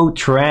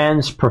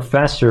pro-trans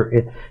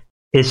professor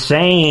is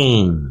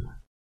saying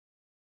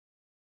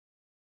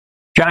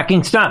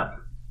shocking stuff.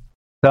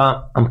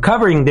 So I'm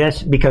covering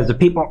this because the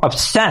people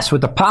obsessed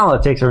with the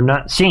politics are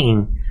not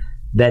seeing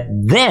that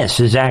this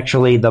is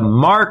actually the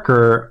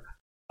marker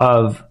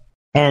of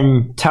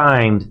end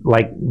times,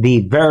 like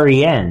the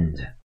very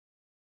end.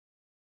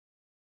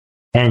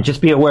 And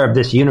just be aware of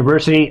this.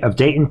 University of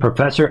Dayton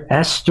professor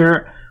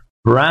Esther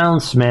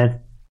Brown-Smith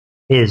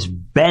is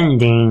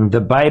bending the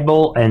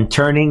Bible and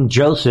turning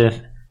Joseph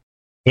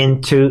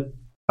into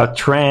a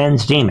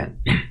trans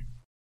demon.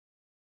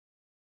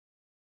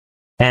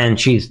 And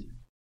she's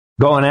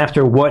going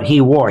after what he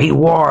wore. He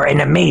wore an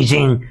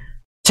amazing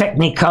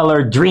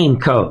Technicolor dream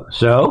coat.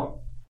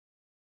 So,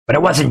 but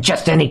it wasn't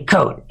just any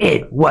coat.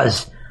 It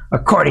was,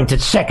 according to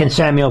 2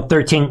 Samuel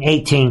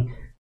 13:18,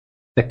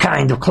 the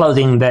kind of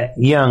clothing that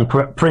young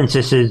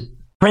princes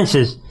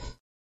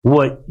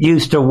would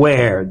used to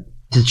wear.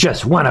 It's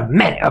just one of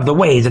many of the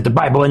ways that the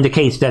Bible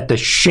indicates that the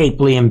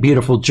shapely and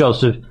beautiful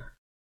Joseph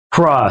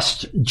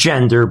crossed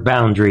gender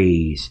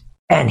boundaries,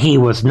 and he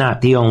was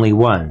not the only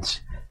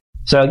ones.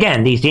 So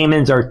again, these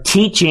demons are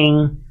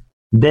teaching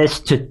this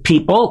to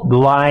people,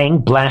 lying,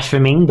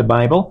 blaspheming the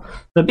Bible.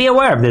 But be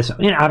aware of this.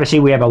 Obviously,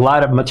 we have a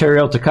lot of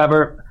material to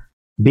cover.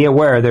 Be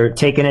aware, they're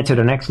taking it to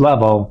the next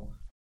level.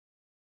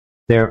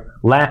 They're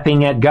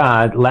laughing at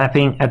God,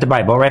 laughing at the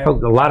Bible, right? A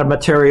lot of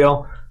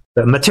material.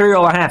 The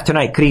material I have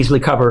tonight could easily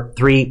cover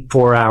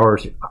 3-4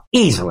 hours,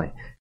 easily,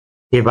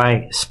 if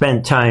I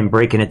spend time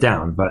breaking it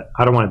down. But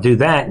I don't want to do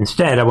that.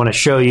 Instead, I want to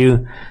show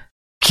you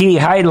key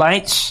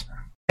highlights.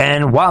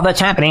 And while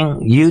that's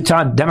happening,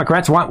 Utah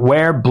Democrats want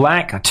wear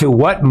black to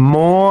what?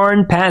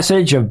 Mourn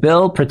passage of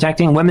bill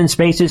protecting women's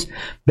spaces,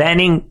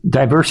 banning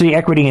diversity,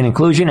 equity, and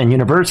inclusion in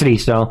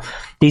universities. So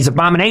these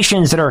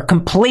abominations that are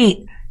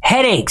complete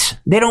headaches.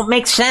 They don't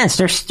make sense.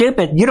 They're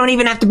stupid. You don't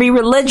even have to be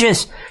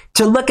religious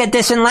to look at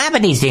this and laugh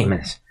at these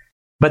demons.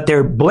 But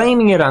they're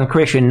blaming it on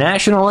Christian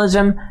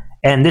nationalism,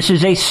 and this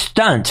is a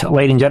stunt,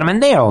 ladies and gentlemen.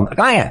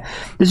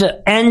 This is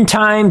an end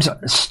times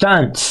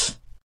stunt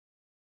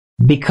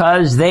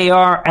because they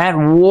are at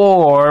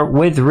war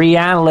with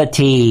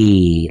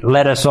reality.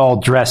 Let us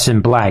all dress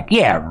in black.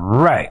 Yeah,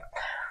 right.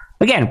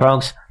 Again,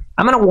 folks,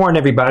 I'm going to warn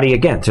everybody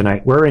again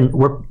tonight.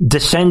 We're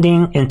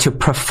descending into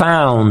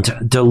profound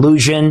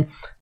delusion,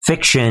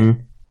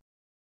 fiction,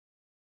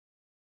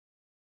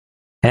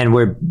 and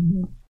we're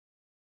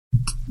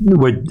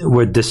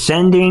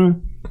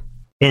descending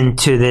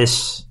into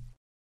this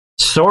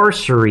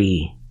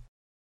sorcery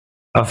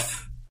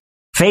of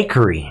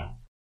fakery.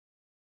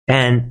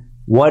 And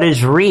what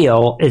is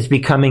real is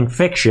becoming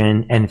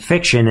fiction, and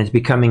fiction is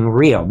becoming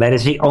real. That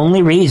is the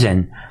only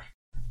reason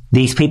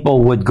these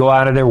people would go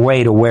out of their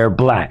way to wear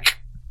black,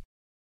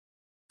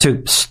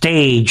 to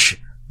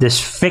stage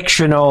this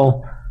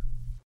fictional,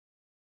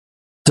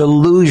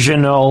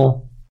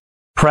 delusional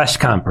press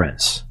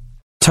conference,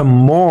 to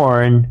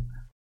mourn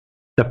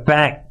the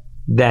fact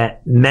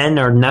that men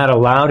are not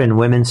allowed in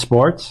women's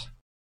sports.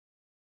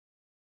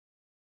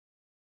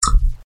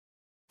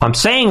 I'm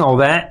saying all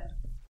that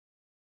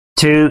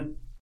to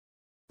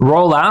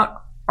roll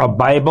out a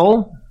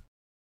Bible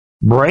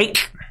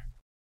break.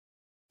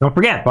 Don't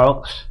forget,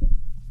 folks,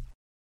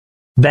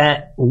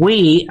 that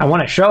I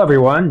want to show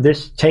everyone,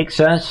 this takes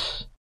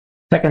us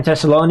 2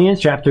 Thessalonians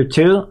chapter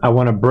 2. I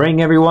want to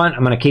bring everyone,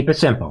 I'm going to keep it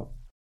simple,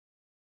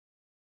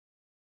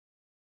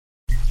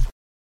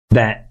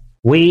 that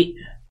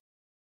we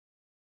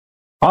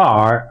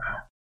are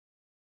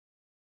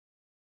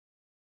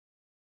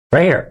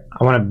right here.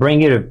 I want to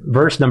bring you to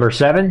verse number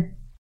 7.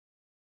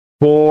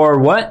 For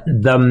what?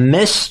 The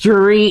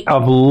mystery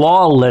of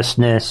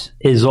lawlessness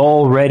is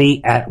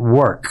already at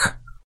work.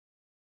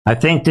 I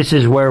think this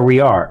is where we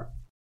are.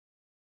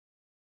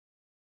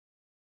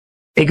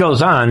 It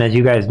goes on, as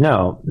you guys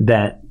know,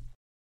 that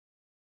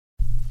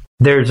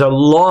there's a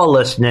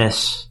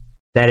lawlessness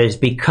that is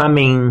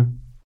becoming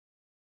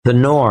the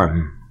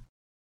norm.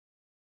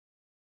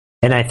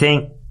 And I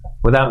think,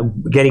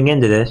 without getting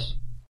into this,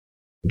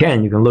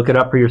 again, you can look it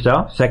up for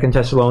yourself. 2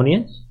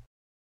 Thessalonians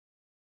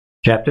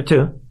chapter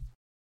 2,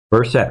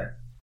 verse 7.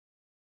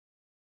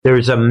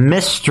 There's a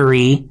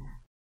mystery.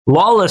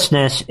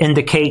 Lawlessness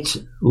indicates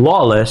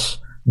lawless,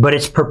 but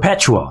it's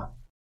perpetual.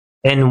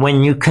 And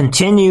when you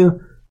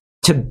continue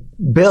to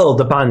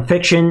build upon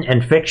fiction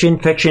and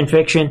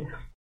fiction,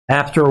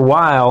 after a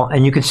while,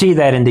 and you can see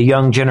that in the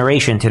young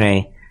generation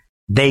today,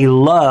 they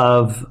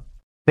love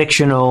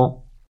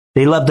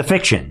the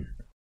fiction.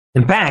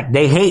 In fact,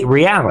 they hate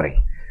reality.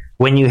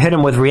 When you hit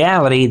them with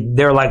reality,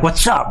 they're like,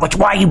 what's up?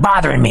 Why are you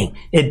bothering me?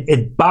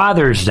 It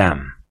bothers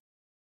them.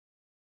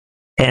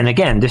 And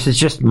again, this is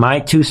just my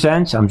 2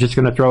 cents. I'm just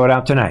going to throw it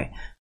out tonight.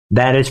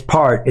 That is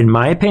part, in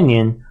my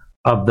opinion,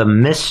 of the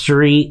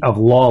mystery of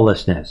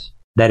lawlessness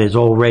that is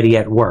already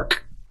at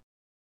work.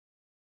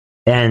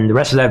 And the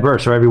rest of that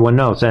verse, so everyone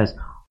knows, says,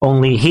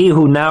 only he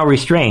who now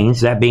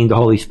restrains, that being the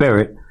Holy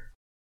Spirit,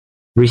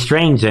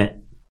 restrains it,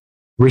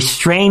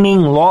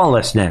 restraining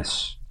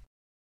lawlessness,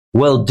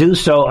 will do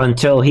so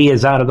until he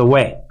is out of the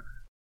way.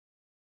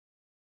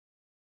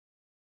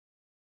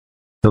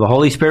 So the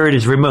Holy Spirit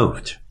is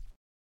removed.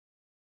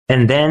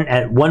 And then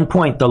at one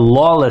point, the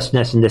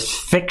lawlessness in this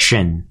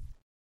fiction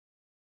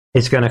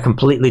is going to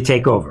completely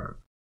take over.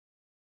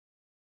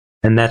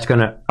 And that's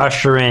going to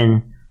usher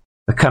in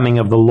the coming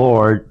of the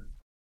Lord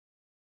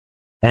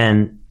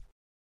and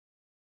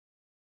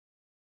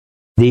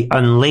the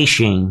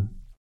unleashing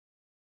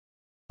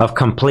of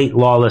complete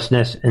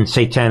lawlessness and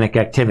satanic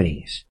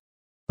activities.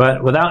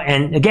 But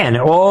and again,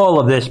 all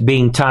of this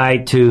being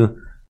tied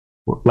to,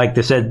 like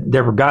they said,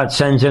 therefore God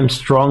sends them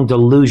strong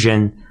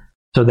delusion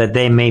so that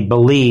they may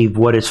believe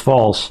what is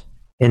false,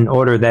 in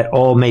order that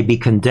all may be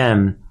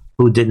condemned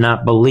who did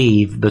not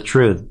believe the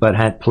truth, but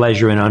had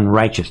pleasure in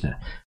unrighteousness.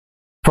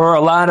 For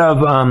a lot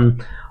of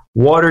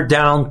watered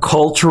down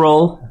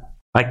cultural,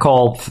 I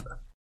call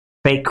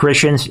fake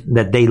Christians,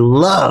 that they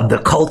love the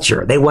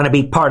culture. They want to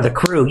be part of the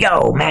crew.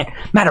 Yo, man,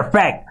 matter of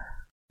fact,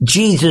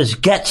 Jesus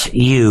gets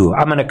you.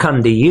 I'm going to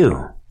come to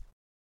you.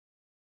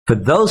 For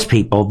those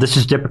people, this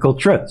is difficult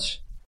truths.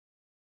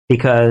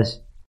 Because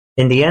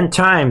in the end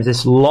times,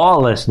 this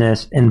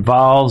lawlessness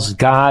involves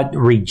God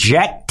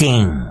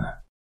rejecting,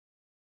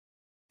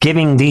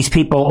 giving these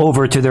people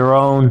over to their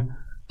own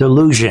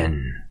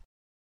delusion.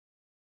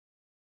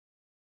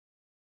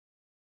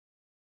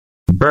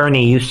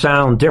 Bernie, you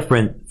sound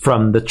different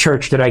from the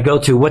church that I go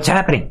to. What's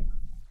happening?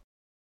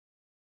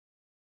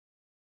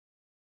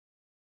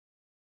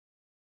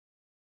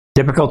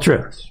 Difficult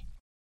truths.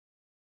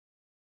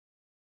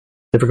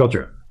 Difficult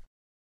truth.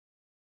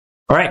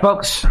 All right,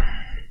 folks.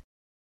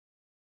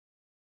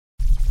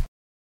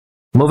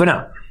 Moving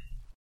on.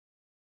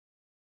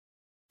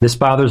 This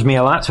bothers me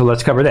a lot, so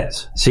let's cover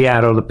this.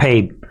 Seattle to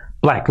pay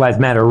Black Lives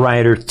Matter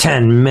rioters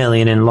 $10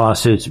 million in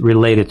lawsuits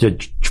related to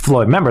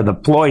Floyd. Remember, the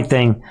Floyd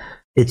thing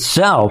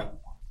itself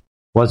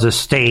was a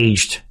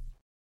staged,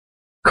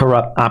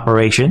 corrupt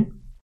operation.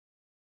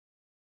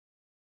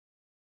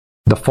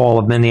 The fall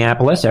of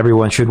Minneapolis.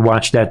 Everyone should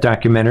watch that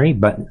documentary.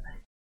 But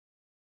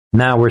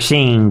now we're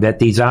seeing that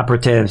these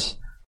operatives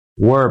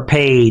were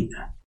paid.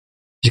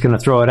 Just going to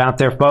throw it out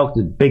there, folks.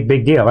 It's a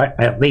big deal, right?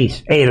 At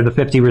least 8 of the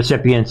 50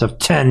 recipients of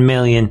 $10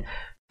 million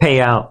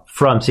payout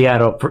from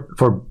Seattle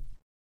for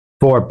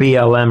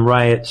BLM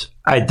riots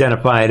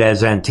identified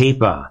as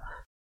Antifa.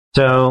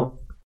 So,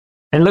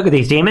 and look at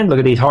these demons. Look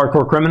at these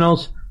hardcore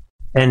criminals.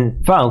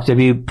 And folks, if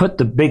you put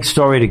the big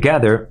story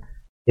together,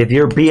 if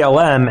you're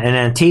BLM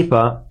and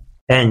Antifa,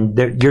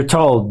 and you're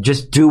told,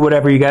 just do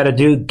whatever you got to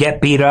do, get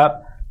beat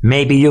up,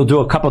 maybe you'll do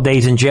a couple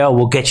days in jail,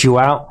 we'll get you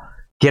out,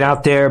 get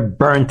out there,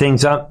 burn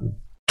things up,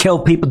 kill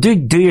people,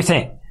 do your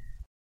thing.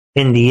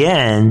 In the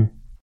end,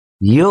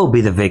 you'll be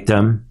the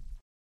victim.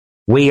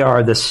 We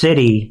are the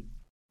city.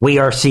 We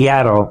are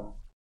Seattle.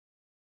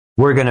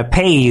 We're going to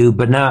pay you,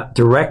 but not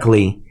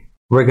directly.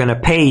 We're going to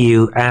pay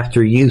you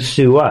after you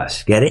sue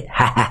us. Get it?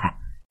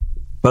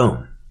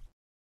 Boom.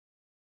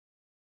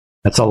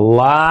 That's a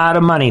lot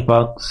of money,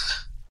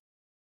 folks.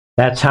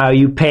 That's how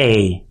you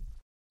pay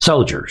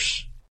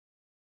soldiers.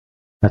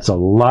 That's a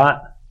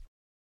lot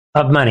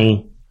of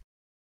money.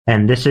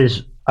 And this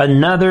is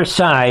another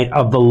side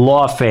of the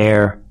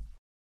lawfare.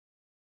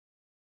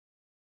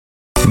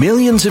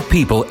 Millions of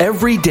people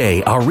every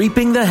day are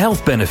reaping the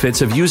health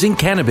benefits of using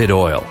cannabis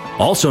oil,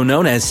 also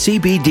known as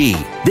CBD.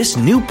 This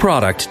new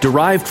product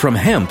derived from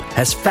hemp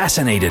has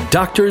fascinated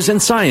doctors and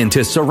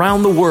scientists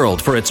around the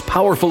world for its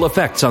powerful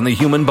effects on the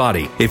human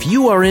body. If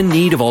you are in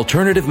need of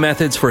alternative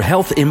methods for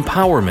health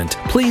empowerment,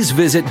 please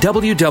visit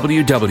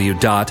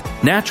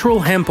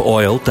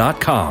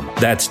www.naturalhempoil.com.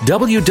 That's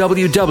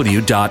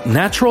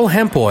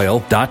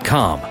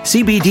www.naturalhempoil.com.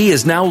 CBD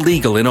is now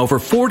legal in over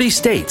 40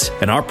 states,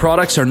 and our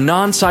products are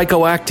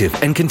non-psychoactive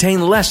and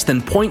contain less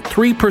than 0.3%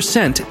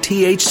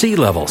 THC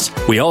levels.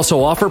 We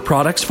also offer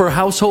products for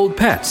household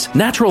pets.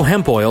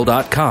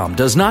 NaturalHempOil.com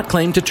does not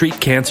claim to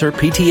treat cancer,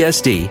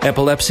 PTSD,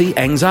 epilepsy,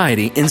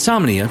 anxiety,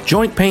 insomnia,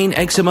 joint pain,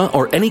 eczema,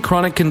 or any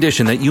chronic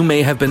condition that you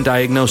may have been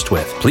diagnosed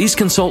with. Please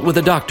consult with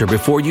a doctor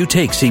before you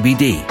take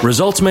CBD.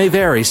 Results may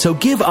vary, so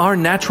give our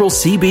natural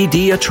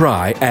CBD a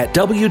try at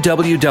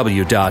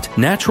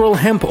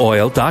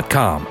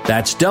www.naturalhempoil.com.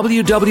 That's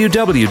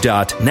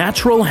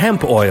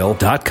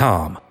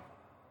www.naturalhempoil.com.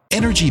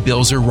 Energy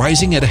bills are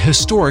rising at a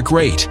historic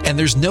rate, and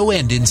there's no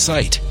end in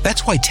sight.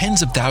 That's why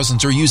tens of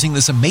thousands are using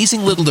this amazing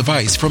little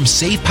device from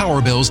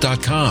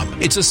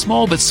SavePowerBills.com. It's a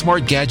small but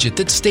smart gadget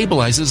that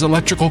stabilizes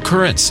electrical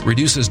currents,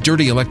 reduces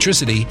dirty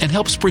electricity, and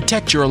helps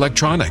protect your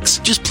electronics.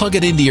 Just plug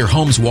it into your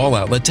home's wall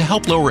outlet to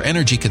help lower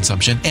energy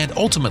consumption and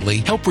ultimately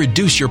help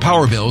reduce your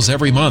power bills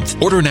every month.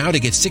 Order now to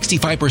get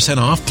 65%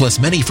 off plus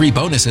many free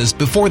bonuses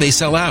before they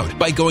sell out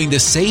by going to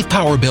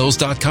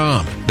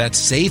SavePowerBills.com.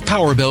 That's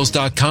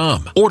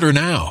SavePowerBills.com. Order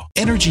now.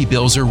 Energy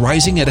bills are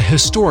rising at a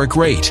historic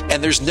rate,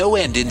 and there's no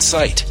end in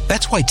sight.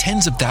 That's why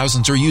tens of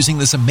thousands are using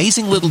this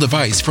amazing little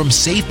device from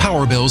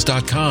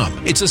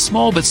SavePowerBills.com. It's a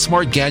small but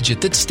smart gadget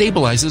that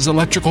stabilizes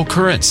electrical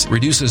currents,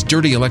 reduces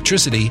dirty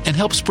electricity, and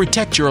helps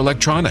protect your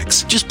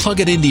electronics. Just plug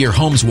it into your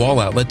home's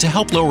wall outlet to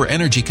help lower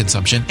energy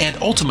consumption and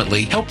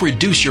ultimately help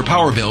reduce your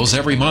power bills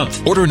every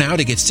month. Order now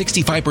to get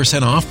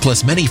 65% off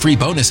plus many free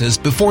bonuses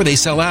before they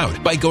sell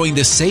out by going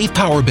to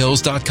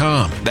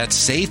SavePowerBills.com.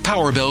 That's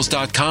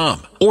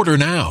SavePowerBills.com. Order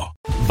now.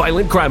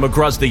 Violent crime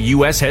across the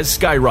U.S. has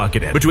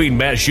skyrocketed. Between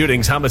mass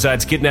shootings,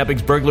 homicides,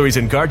 kidnappings, burglaries,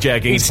 and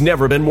carjackings, it's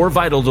never been more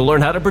vital to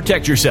learn how to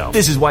protect yourself.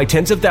 This is why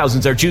tens of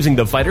thousands are choosing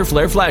the Fighter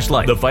Flare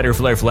flashlight. The Fighter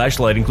Flare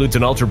flashlight includes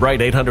an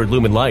ultra-bright 800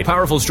 lumen light,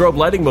 powerful strobe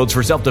lighting modes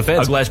for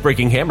self-defense, a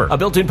glass-breaking hammer, a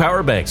built-in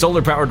power bank,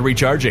 solar-powered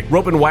recharging,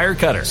 rope and wire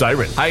cutter,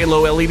 siren, high and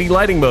low LED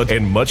lighting mode,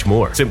 and much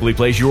more. Simply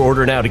place your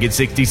order now to get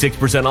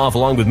 66% off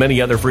along with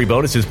many other free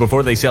bonuses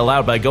before they sell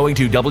out by going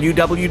to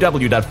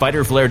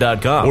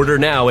www.fighterflare.com. Order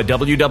now at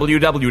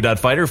www.fighterflare.com.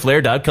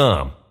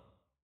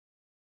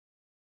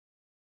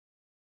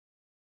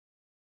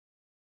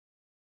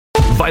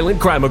 Violent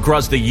crime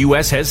across the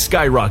U.S. has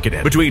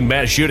skyrocketed. Between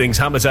mass shootings,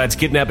 homicides,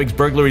 kidnappings,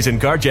 burglaries,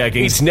 and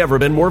carjackings, it's never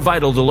been more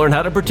vital to learn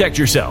how to protect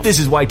yourself. This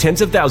is why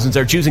tens of thousands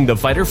are choosing the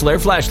Fighter Flare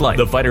flashlight.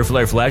 The Fighter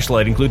Flare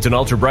flashlight includes an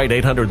ultra-bright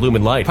 800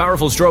 lumen light,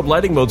 powerful strobe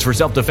lighting modes for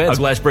self-defense, a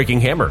glass-breaking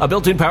hammer, a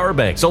built-in power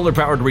bank,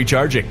 solar-powered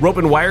recharging, rope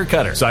and wire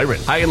cutter,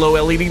 siren, high and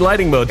low LED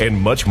lighting mode, and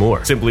much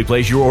more. Simply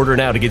place your order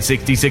now to get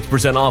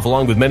 66% off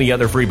along with many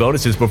other free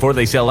bonuses before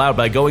they sell out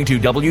by going to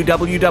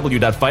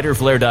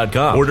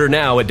www.fighterflare.com. Order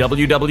now at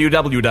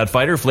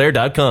www.fighterflare.com.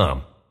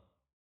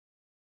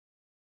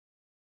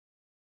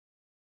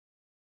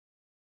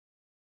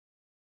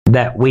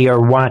 That we are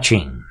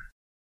watching.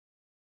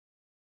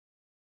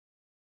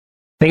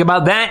 Think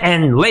about that,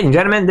 and ladies and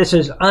gentlemen, this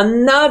is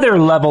another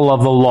level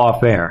of the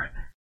lawfare.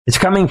 It's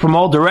coming from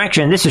all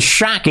directions. This is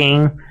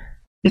shocking.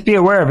 Just be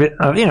aware of it.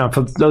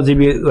 For those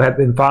of you who have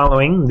been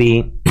following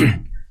the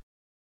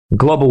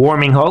global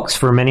warming hoax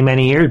for many,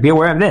 many years, be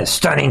aware of this.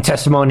 Stunning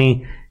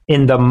testimony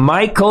in the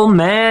Michael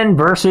Mann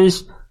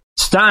versus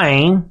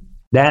Stein,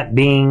 that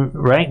being,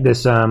 right,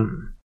 this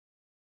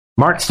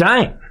Mark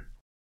Stein.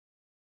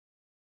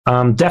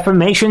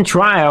 Defamation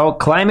trial,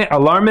 climate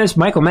alarmist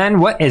Michael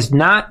Mann is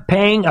not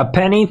paying a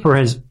penny for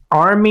his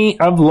army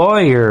of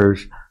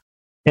lawyers.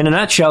 In a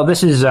nutshell,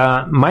 this is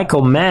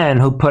Michael Mann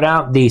who put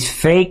out these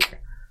fake,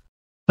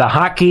 the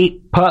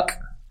hockey puck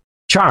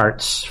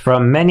charts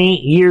from many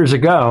years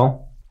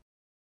ago.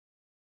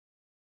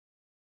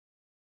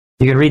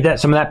 You can read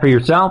some of that for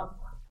yourself.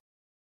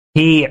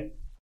 He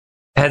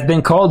has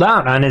been called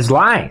out on his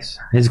lies,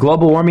 his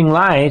global warming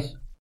lies.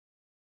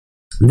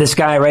 This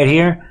guy right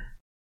here.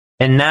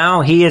 And now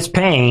he is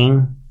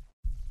paying,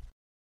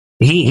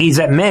 he's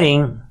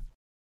admitting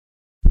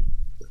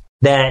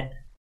that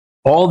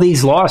all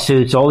these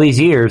lawsuits, all these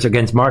years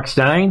against Mark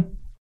Stein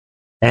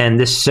and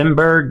this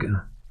Simberg,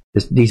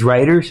 these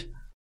writers,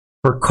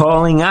 for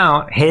calling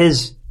out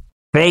his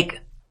fake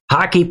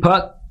hockey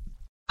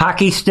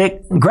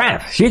stick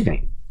graph,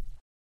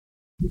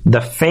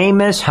 the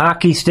famous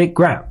hockey stick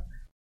graph.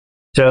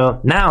 So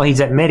now he's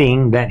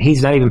admitting that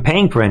he's not even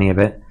paying for any of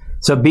it.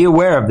 So be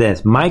aware of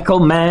this.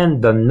 Michael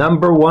Mann, the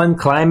 #1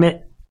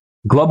 climate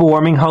global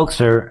warming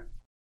hoaxer,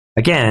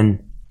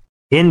 again,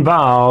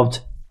 involved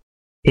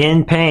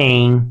in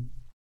paying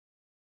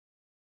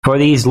for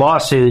these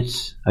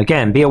lawsuits.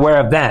 Again, be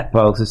aware of that,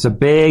 folks. It's a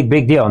big,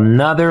 big deal.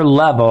 Another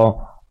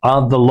level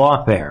of the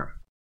lawfare.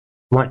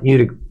 I want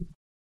you to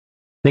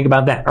think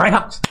about that. All right,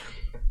 folks.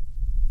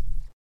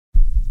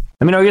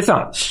 Let me know your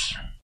thoughts.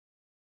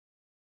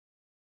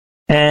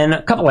 And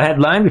a couple of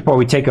headlines before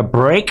we take a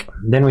break.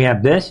 Then we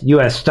have this.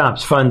 U.S.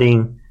 stops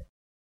funding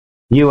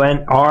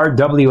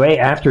UNRWA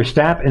after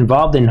staff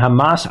involved in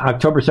Hamas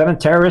October 7th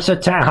terrorist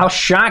attack. How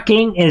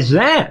shocking is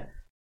that?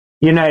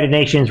 The United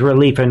Nations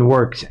Relief and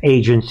Works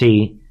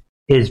Agency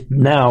is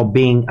now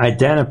being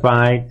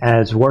identified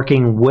as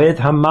working with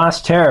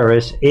Hamas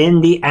terrorists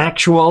in the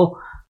actual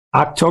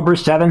October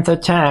 7th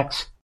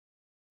attacks.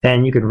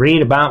 And you can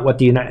read about what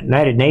the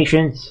United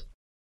Nations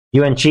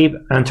UN Chief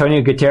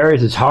Antonio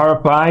Guterres is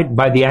horrified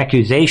by the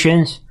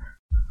accusations.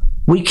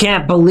 We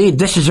can't believe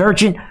this is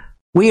urgent.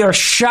 We are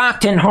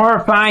shocked and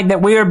horrified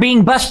that we are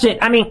being busted.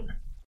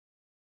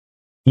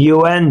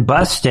 UN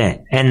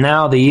busted. And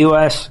now the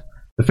U.S.,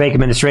 the fake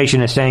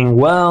administration, is saying,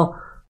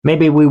 well,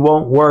 maybe we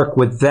won't work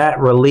with that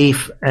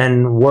relief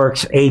and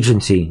works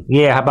agency.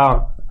 Yeah, how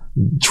about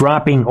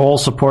dropping all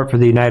support for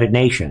the United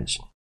Nations?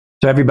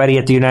 So everybody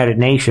at the United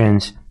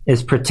Nations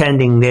is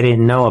pretending they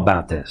didn't know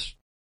about this.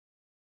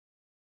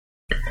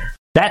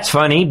 That's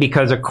funny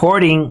because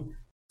according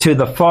to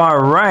the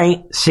far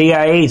right,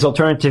 CIA's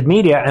alternative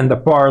media, and the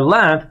far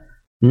left,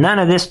 none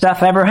of this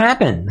stuff ever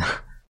happened.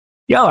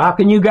 Yo, how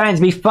can you guys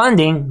be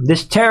funding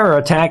this terror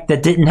attack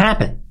that didn't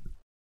happen?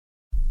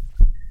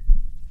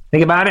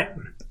 Think about it.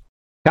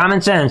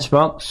 Common sense,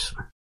 folks.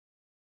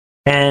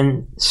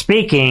 And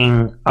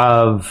speaking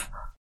of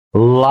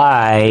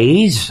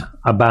lies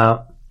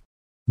about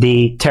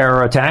the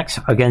terror attacks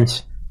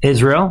against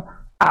Israel,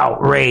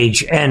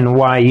 outrage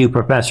NYU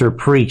professor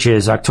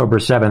preaches October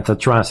 7th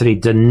atrocity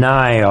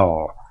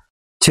denial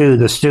to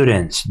the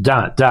students, ...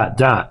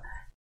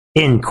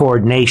 in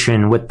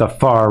coordination with the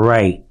far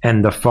right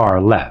and the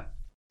far left, ...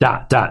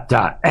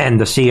 and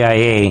the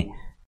CIA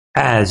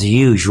as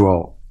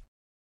usual,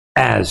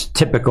 as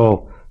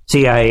typical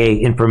CIA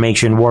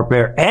information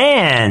warfare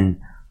and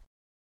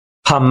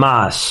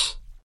Hamas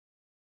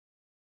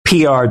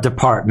PR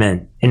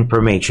department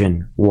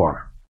information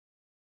war.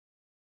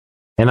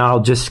 And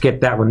I'll just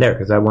skip that one there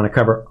because I want to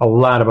cover a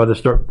lot of other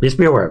stories. Just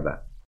be aware of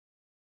that.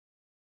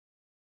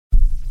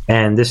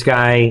 And this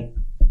guy,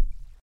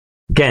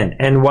 again,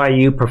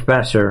 NYU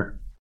professor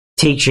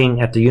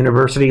teaching at the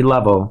university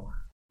level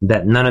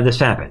that none of this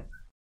happened.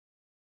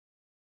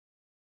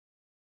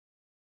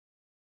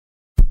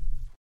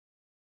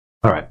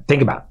 All right,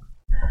 think about it.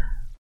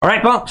 All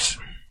right, folks.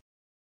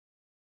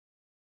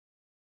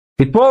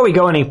 Before we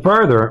go any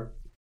further,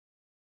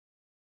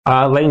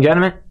 ladies and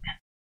gentlemen,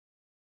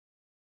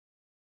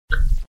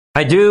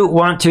 I do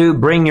want to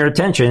bring your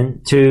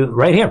attention to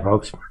right here,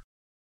 folks.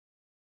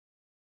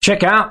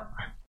 Check out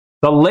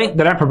the link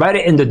that I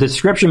provided in the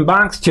description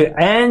box to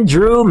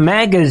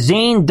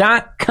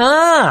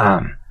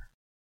andrewmagazine.com.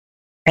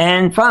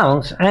 And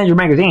folks, Andrew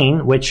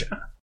Magazine, which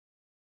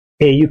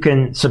you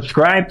can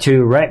subscribe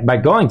to right by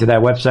going to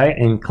that website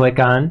and click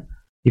on,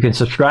 you can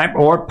subscribe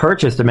or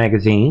purchase the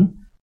magazine.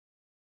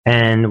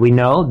 And we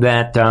know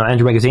that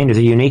Andrew Magazine is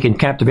a unique and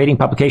captivating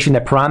publication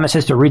that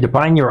promises to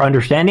redefine your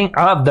understanding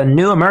of the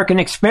new American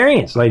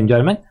experience, ladies and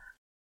gentlemen.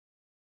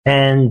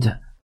 And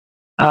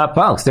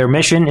folks, their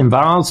mission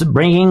involves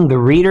bringing the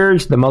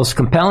readers the most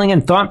compelling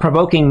and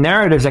thought-provoking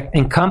narratives that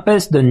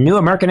encompass the new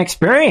American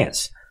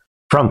experience.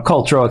 From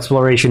cultural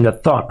exploration to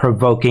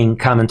thought-provoking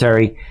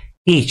commentary,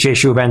 each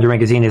issue of Andrew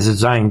Magazine is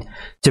designed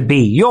to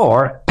be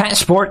your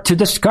passport to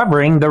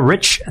discovering the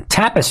rich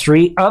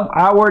tapestry of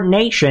our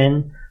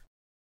nation.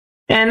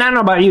 And I don't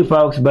know about you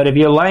folks, but if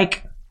you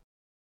like,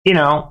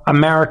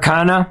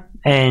 Americana,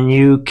 and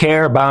you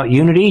care about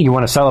unity, you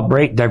want to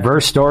celebrate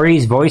diverse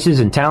stories, voices,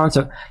 and talents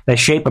that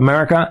shape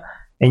America,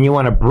 and you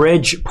want to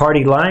bridge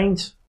party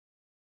lines,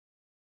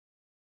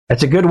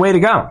 that's a good way to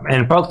go.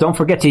 And folks, don't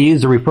forget to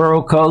use the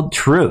referral code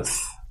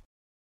TRUTH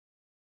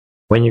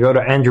when you go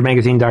to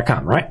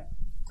andrewmagazine.com, right?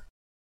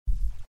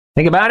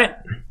 Think about it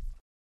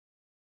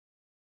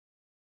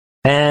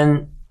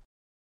and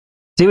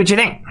see what you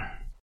think.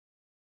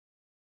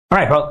 All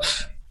right,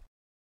 folks.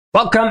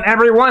 Welcome,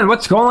 everyone.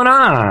 What's going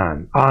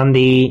on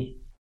the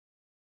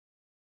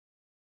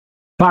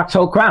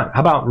Foxhole crowd?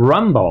 How about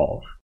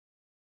Rumble?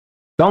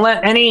 Don't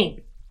let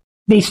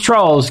these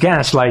trolls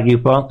gaslight you,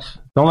 folks.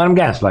 Don't let them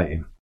gaslight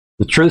you.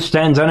 The truth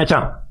stands on its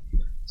own.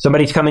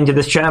 Somebody's coming to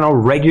this channel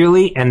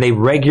regularly, and they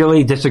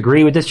regularly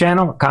disagree with this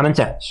channel. Common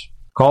sense.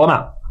 Call them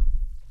out.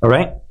 All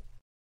right?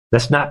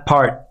 That's not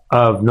part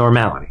of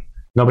normality.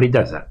 Nobody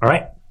does that. All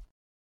right?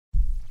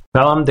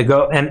 Tell them to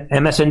go, and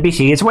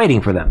MSNBC is waiting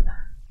for them.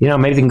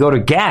 Maybe they can go to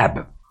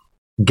Gab.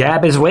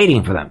 Gab is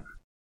waiting for them.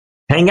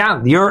 Hang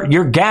out.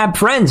 Your Gab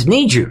friends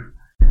need you.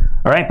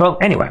 All right,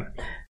 folks. Anyway,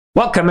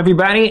 welcome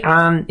everybody.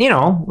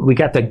 We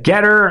got the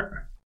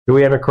Getter. Do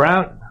we have a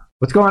crowd?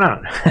 What's going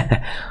on?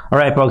 All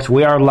right, folks.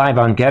 We are live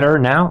on Getter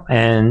now,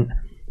 and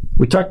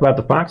we talked about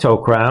the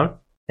Foxhole crowd,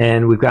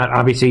 and we've got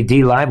obviously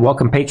D Live.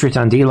 Welcome, Patriots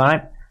on D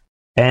Live,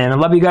 and I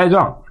love you guys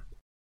all.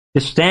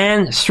 Just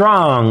stand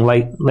strong,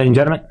 ladies and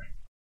gentlemen.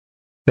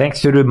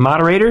 Thanks to the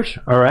moderators.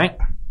 All right.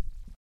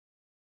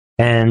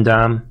 And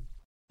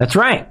that's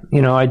right.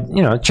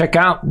 Check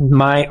out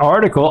my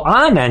article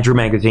on Andrew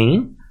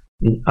Magazine.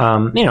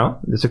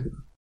 There's a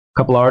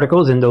couple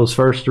articles in those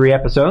first three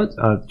episodes,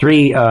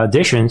 three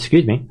editions,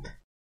 excuse me.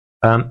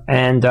 Check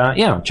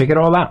it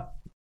all out.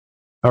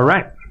 All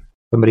right.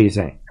 Somebody is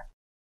saying.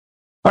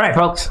 All right,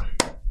 folks.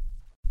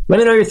 Let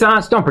me know your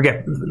thoughts. Don't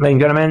forget, ladies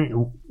and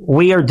gentlemen,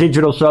 we are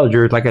digital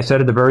soldiers. Like I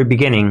said at the very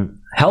beginning,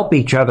 help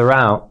each other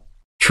out.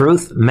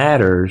 Truth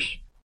matters.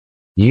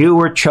 You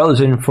were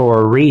chosen for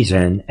a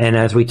reason, and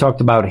as we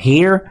talked about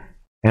here,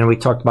 and we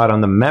talked about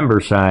on the member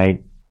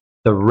side,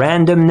 the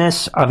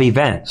randomness of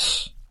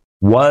events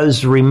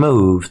was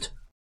removed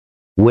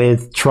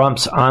with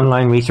Trump's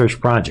online research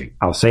project.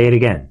 I'll say it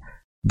again.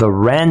 The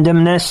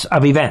randomness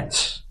of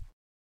events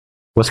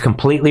was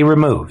completely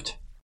removed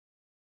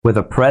with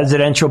a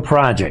presidential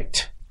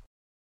project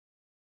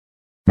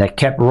that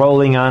kept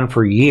rolling on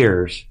for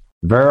years,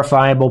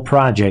 verifiable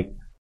project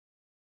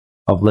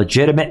of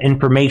legitimate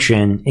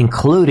information,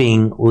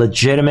 including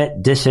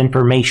legitimate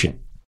disinformation.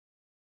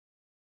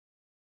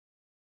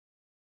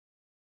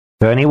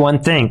 So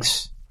anyone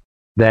thinks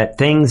that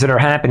things that are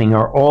happening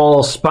are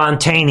all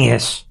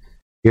spontaneous,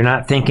 you're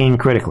not thinking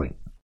critically.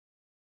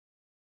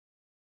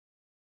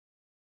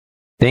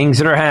 Things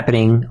that are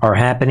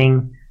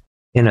happening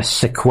in a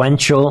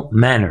sequential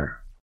manner.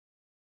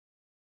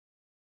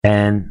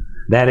 And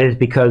that is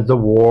because the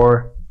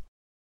war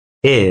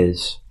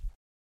is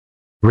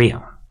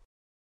real.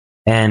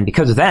 And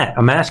because of that,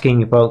 I'm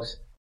asking you folks,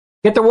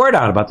 get the word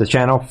out about this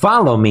channel.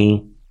 Follow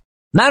me,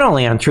 not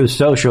only on Truth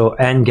Social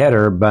and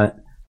Getter, but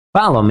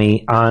follow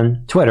me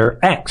on Twitter,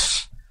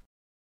 X.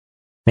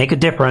 Make a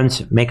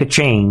difference, make a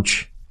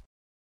change.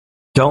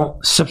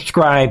 Don't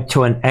subscribe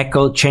to an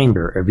echo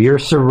chamber. If you're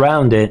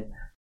surrounded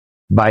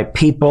by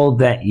people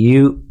that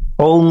you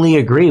only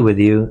agree with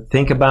you,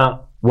 think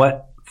about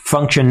what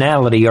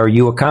functionality are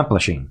you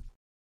accomplishing.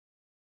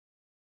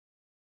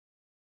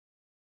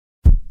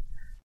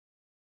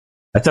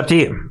 That's up to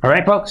you. All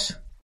right, folks?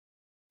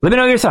 Let me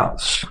know your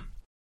thoughts.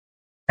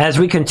 As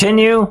we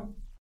continue,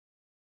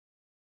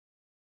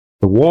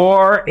 the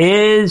war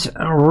is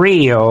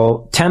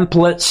real.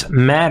 Templates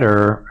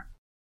matter.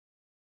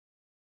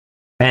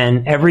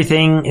 And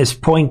everything is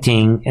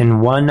pointing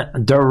in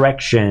one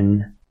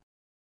direction.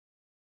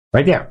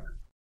 Right there.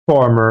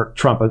 Former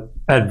Trump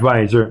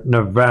advisor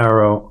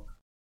Navarro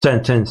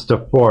sentenced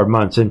to 4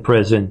 months in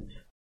prison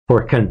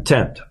for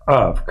contempt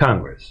of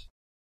Congress.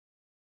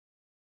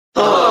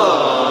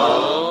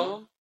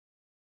 Oh.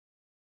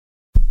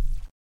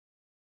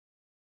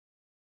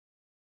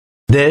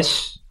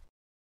 This,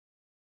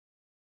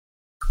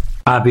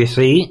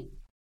 obviously,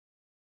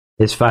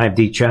 is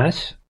 5D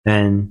chess,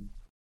 and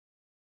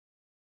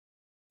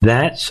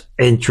that's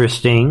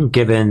interesting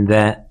given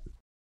that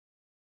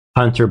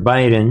Hunter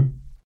Biden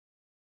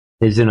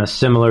is in a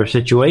similar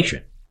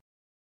situation.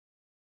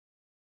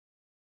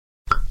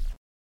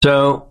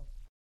 So,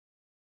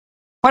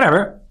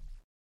 whatever.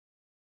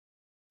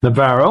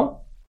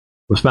 Navarro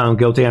was found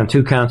guilty on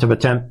 2 counts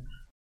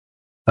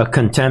of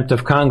contempt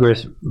of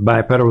Congress by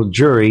a federal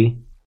jury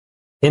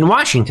in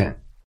Washington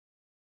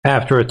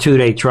after a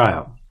 2-day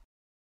trial.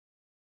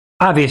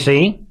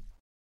 Obviously,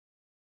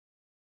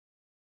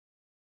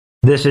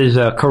 this is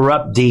a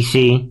corrupt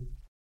D.C.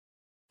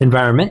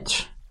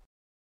 environment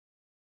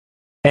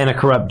and a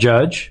corrupt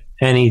judge,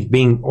 and he's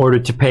being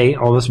ordered to pay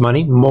all this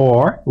money,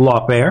 more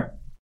lawfare.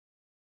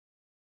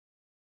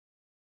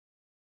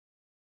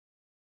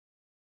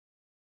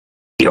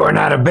 You are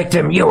not a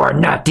victim. You are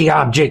not the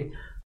object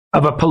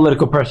of a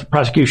political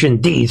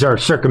prosecution. These are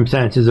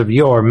circumstances of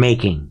your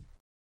making,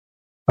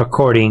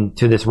 according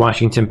to this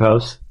Washington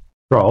Post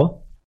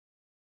troll.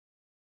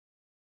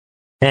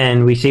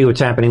 And we see what's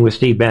happening with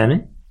Steve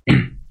Bannon.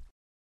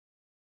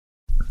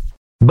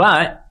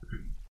 But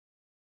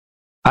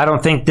I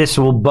don't think this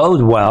will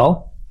bode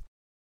well.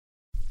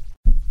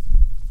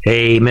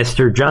 Hey,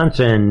 Mr.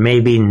 Johnson,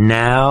 maybe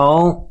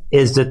now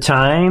is the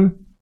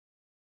time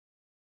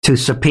to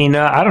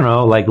subpoena, I don't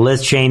know, like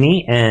Liz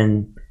Cheney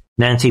and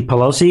Nancy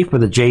Pelosi for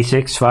the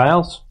J6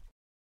 files,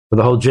 for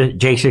the whole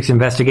J6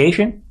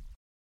 investigation.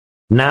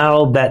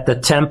 Now that the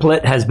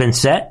template has been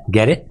set,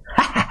 get it?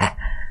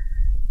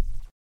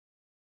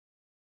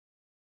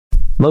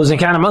 Moves and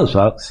kind of moves,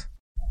 folks.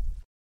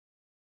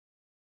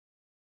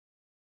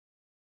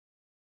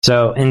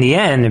 So, in the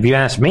end, if you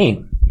ask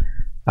me,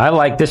 I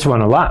like this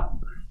one a lot.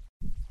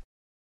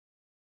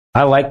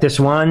 I like this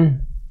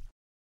one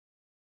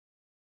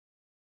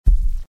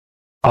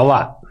a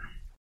lot.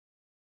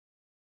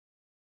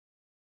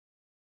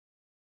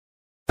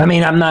 I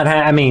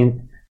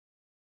mean,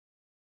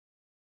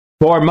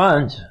 4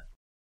 months.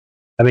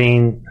 I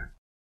mean,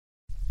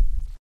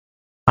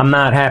 I'm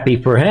not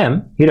happy for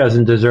him. He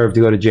doesn't deserve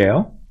to go to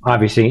jail,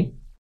 obviously.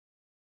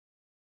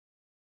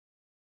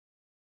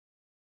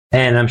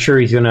 And I'm sure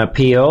he's going to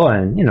appeal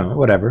and,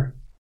 whatever.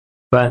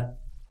 But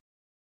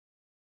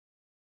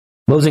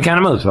moves and kind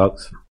of moves,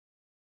 folks.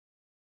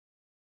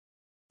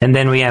 And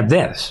then we have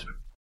this.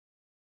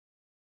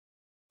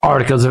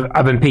 Articles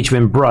of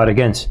impeachment brought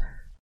against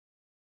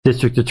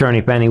District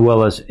Attorney Fani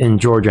Willis in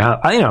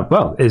Georgia.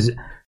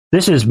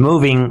 This is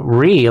moving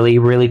really,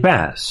 really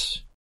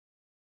fast.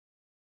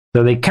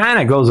 So it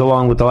kind of goes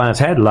along with the last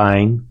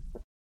headline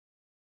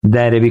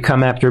that if you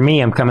come after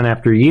me, I'm coming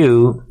after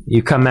you.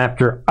 You come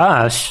after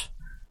us,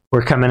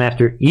 we're coming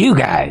after you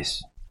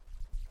guys.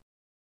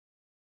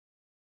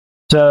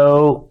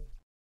 So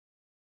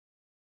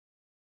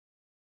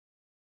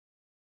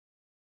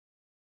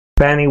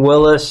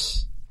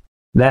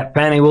that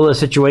Fani Willis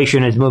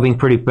situation is moving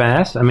pretty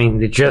fast. I mean,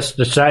 they just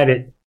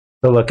decided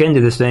to look into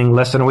this thing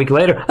less than a week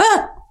later.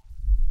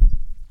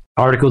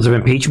 Articles of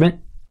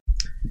impeachment.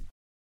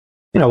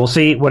 We'll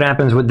see what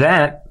happens with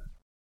that.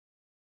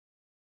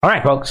 All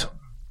right, folks.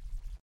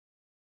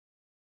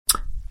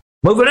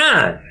 Moving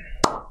on.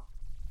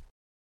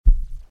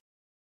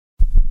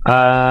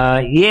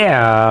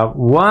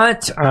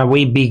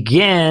 We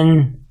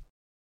begin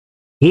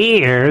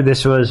here.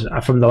 This was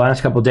from the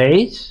last couple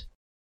days.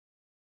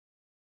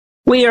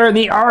 We are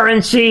the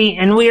RNC,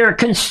 and we are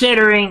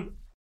considering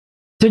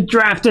to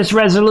draft this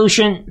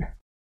resolution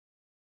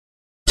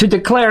to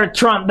declare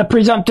Trump the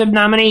presumptive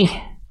nominee.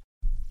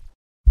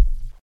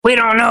 We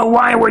don't know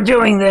why we're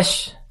doing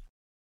this.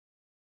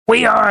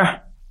 We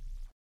are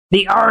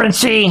the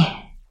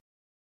RNC.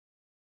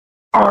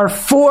 Our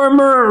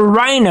former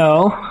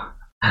rhino,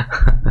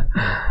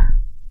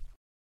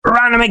 Ronna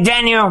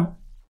McDaniel,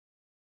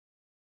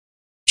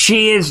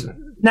 she is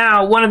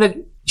now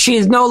she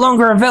is no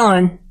longer a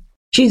villain.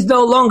 She's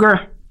no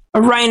longer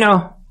a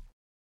rhino.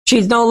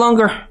 She's no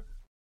longer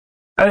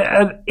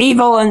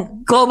evil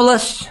and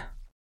globalist.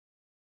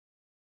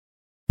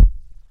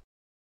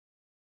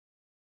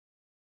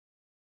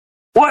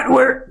 What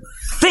we're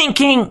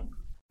thinking,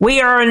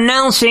 we are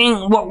announcing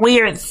what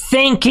we are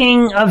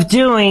thinking of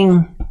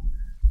doing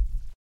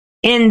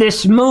in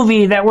this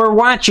movie that we're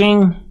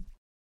watching.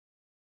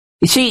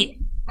 You see,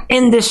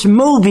 in this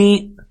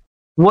movie,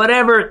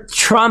 whatever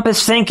Trump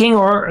is thinking,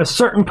 or a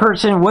certain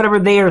person, whatever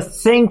they are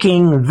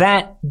thinking,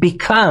 that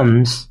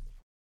becomes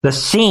the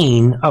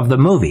scene of the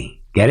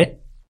movie. Get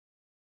it?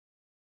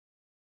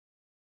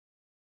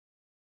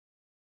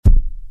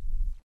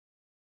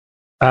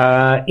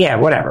 Yeah,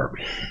 whatever.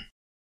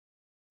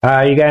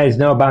 You guys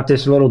know about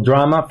this little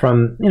drama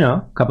from,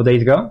 a couple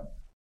days ago?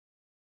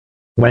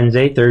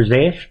 Wednesday,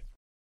 Thursday-ish.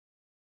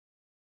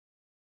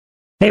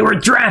 They were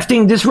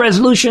drafting this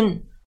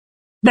resolution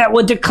that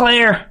would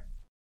declare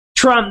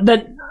Trump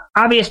the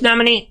obvious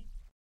nominee,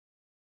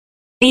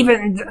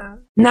 even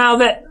now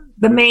that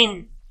the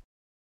main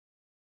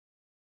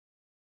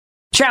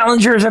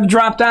challengers have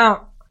dropped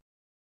out.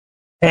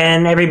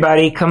 And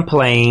everybody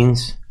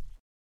complains,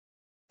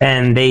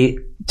 and they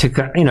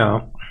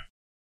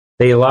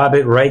lob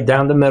it right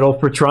down the middle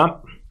for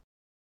Trump.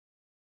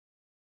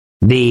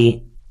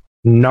 The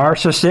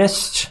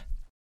narcissist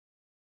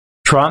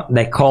Trump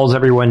that calls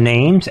everyone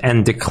names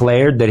and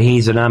declared that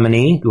he's a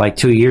nominee like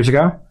 2 years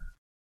ago,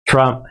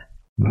 Trump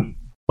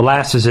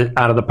blasts it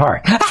out of the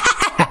park.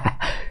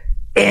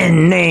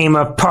 In name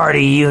of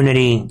party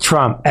unity,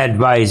 Trump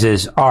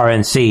advises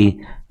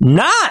RNC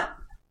not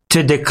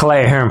to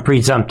declare him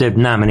presumptive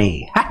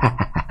nominee.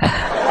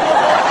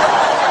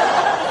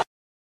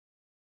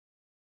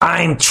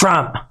 I'm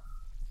Trump.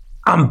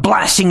 I'm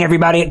blasting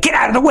everybody. Get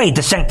out of the way,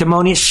 the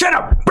sanctimonious. Shut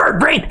up, bird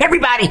brain.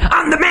 Everybody,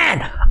 I'm the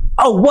man.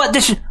 Oh, what?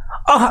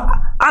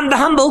 I'm the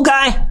humble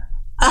guy.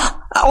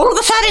 All of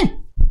a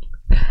sudden.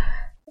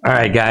 All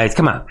right, guys,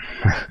 come on.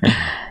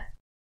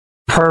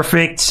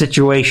 Perfect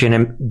situation,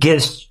 and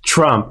gives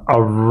Trump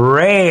a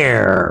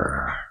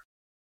rare,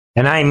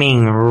 and I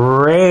mean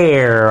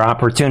rare,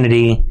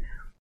 opportunity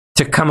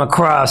to come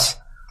across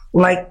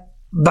like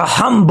the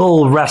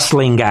humble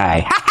wrestling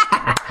guy.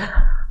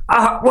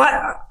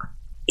 What?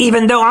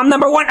 Even though I'm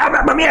number one?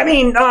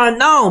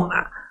 No.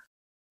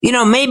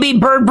 Maybe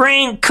Bird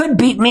Brain could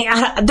beat me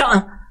out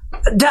of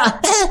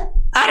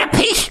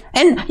peace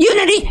and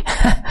unity.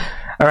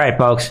 All right,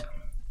 folks.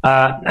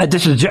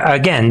 This is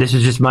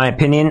just my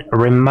opinion. A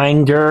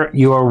reminder,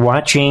 you are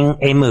watching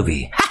a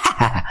movie.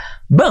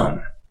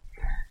 Boom.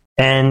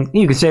 And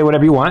you can say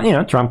whatever you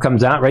want. Trump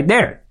comes out right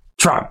there.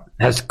 Trump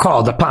has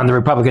called upon the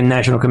Republican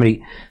National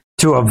Committee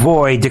to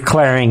avoid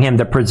declaring him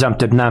the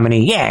presumptive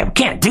nominee. Yeah, we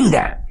can't do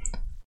that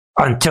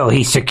until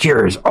he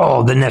secures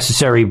all the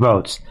necessary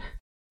votes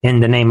in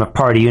the name of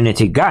party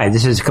unity. Guys,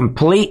 this is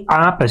complete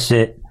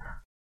opposite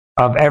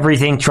of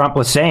everything Trump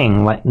was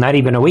saying like not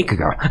even a week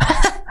ago.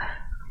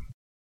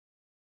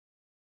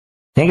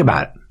 Think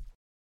about it.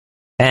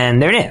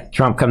 And there it is.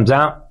 Trump comes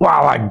out.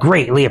 Wow, I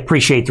greatly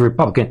appreciate the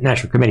Republican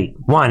National Committee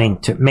wanting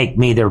to make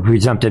me their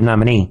presumptive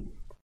nominee.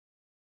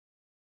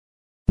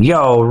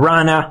 Yo,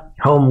 Ronna,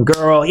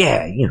 homegirl,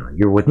 yeah,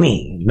 you're with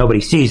me.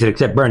 Nobody sees it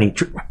except Bernie.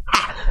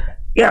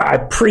 Yeah, I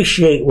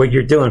appreciate what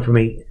you're doing for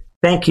me.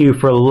 Thank you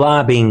for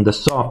lobbying the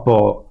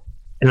softball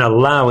and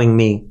allowing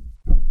me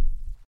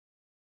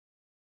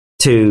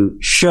to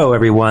show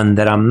everyone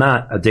that I'm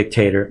not a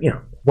dictator.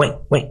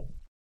 Wait.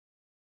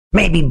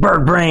 Maybe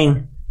Bird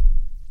Brain.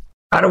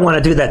 I don't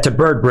want to do that to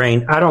Bird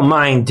Brain. I don't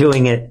mind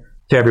doing it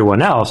to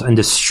everyone else and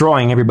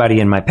destroying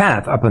everybody in my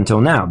path up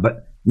until now.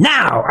 But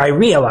now I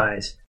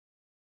realize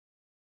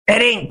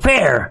it ain't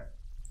fair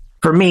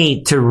for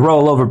me to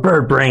roll over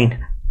Bird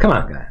Brain. Come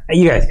on, guys.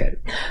 You guys got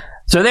it.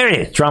 So there it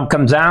is. Trump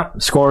comes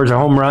out, scores a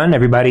home run.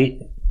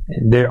 Everybody,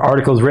 the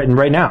article's written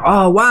right now.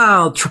 Oh,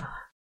 wow.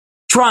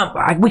 Trump.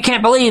 We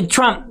can't believe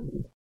Trump.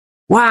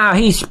 Wow,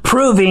 he's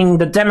proving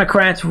the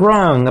Democrats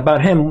wrong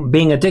about him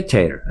being a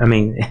dictator. I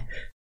mean,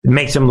 it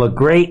makes him look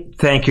great.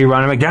 Thank you,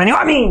 Ronna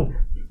McDaniel.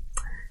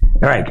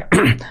 All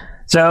right.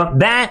 So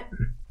that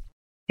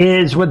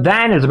is what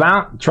that is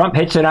about. Trump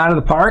hits it out of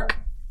the park.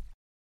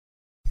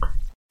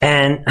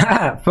 And,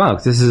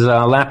 folks, this is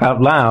laugh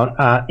out loud.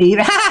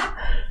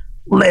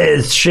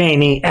 Liz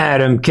Cheney,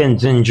 Adam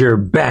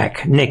Kinzinger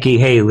back. Nikki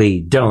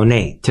Haley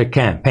donate to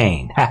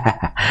campaign.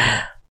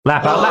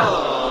 Laugh out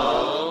loud.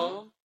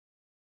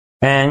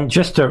 And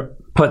just to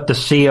put the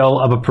seal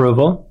of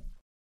approval,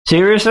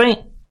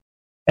 seriously?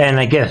 And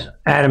I guess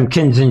Adam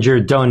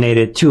Kinzinger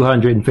donated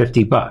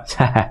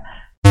 $250.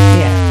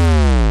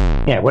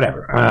 Yeah,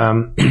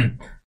 whatever.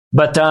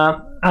 But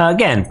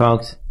again,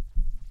 folks,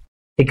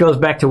 it goes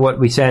back to what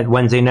we said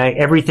Wednesday night.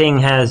 Everything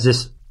has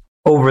this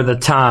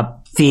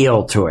over-the-top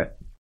feel to it.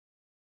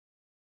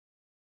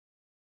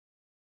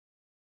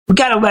 We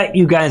got to let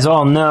you guys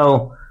all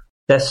know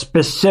that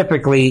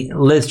specifically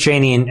Liz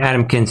Cheney and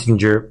Adam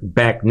Kinzinger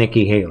back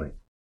Nikki Haley,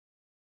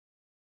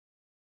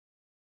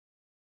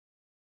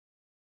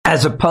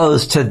 as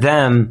opposed to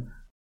them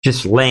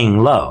just laying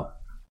low.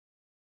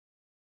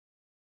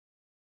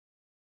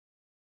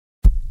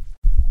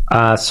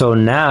 So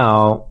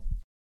now,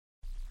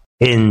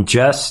 in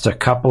just a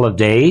couple of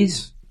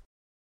days,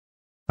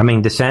 I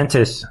mean,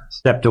 DeSantis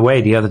stepped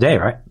away the other day,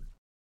 right?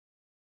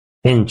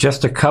 In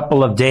just a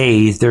couple of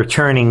days, they're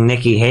turning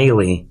Nikki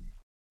Haley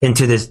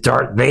into this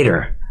Darth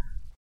Vader.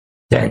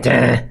 Dun,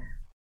 dun.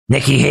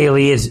 Nikki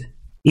Haley is,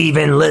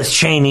 even Liz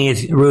Cheney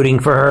is rooting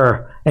for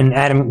her. And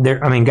Adam,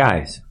 I mean,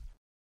 guys,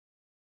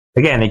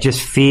 again, it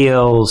just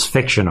feels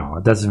fictional.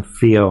 It doesn't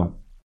feel,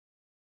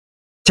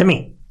 to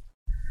me.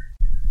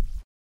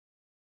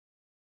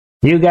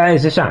 You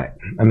guys decide.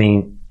 I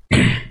mean, all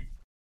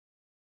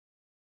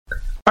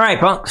right,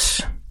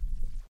 folks.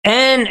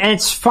 And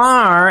as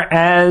far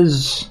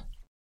as,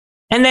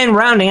 and then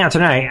rounding out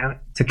tonight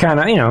to kind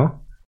of,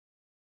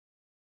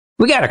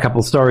 we got a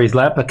couple stories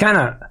left, but kind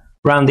of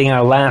rounding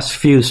our last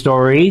few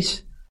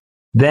stories.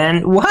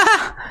 Then,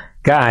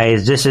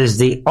 guys, this is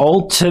the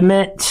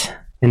ultimate,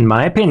 in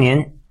my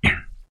opinion,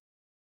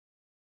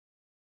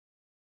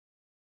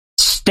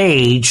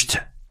 staged,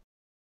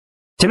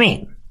 to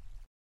me,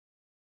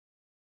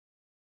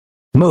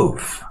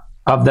 move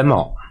of them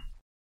all.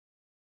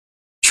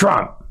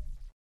 Trump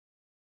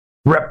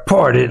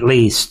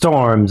reportedly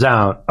storms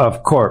out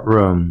of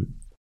courtroom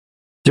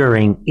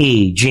during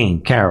E.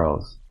 Jean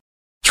Carroll's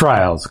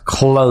trial's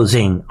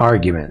closing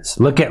arguments.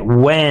 Look at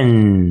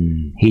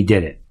when he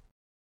did it.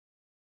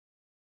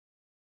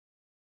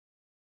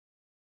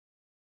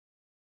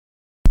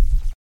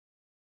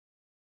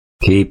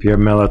 Keep your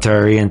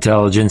military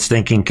intelligence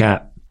thinking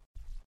cap.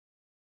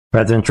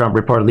 President Trump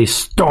reportedly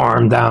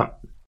stormed out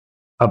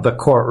of the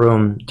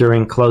courtroom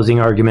during closing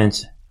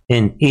arguments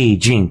in E.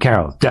 Jean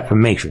Carroll's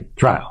defamation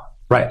trial.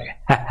 Right.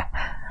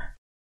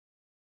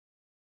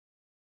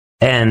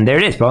 And there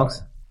it is,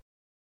 folks.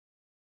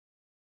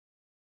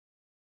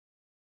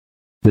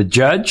 The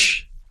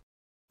judge,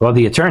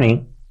 the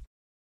attorney,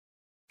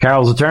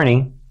 Carroll's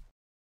attorney,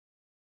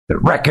 the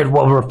record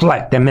will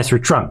reflect that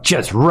Mr. Trump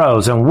just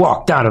rose and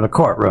walked out of the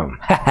courtroom.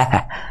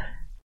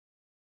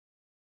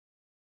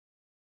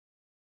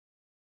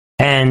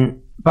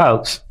 And,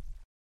 folks,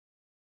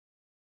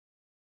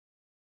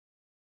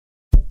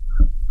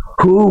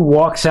 who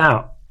walks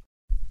out?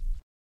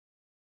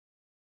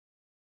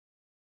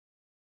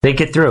 Think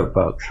it through,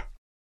 folks.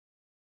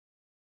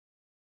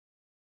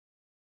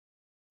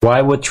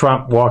 Why would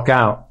Trump walk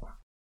out?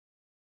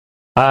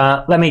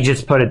 Let me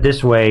just put it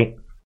this way.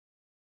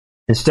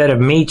 Instead of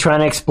me trying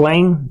to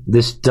explain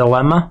this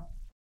dilemma,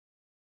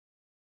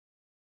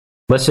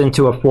 listen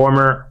to a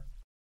former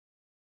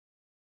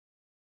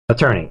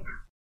attorney,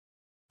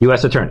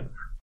 U.S. attorney.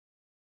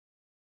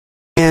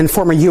 And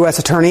former U.S.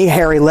 Attorney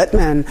Harry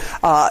Litman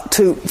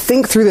to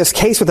think through this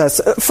case with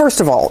us. First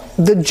of all,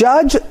 the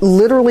judge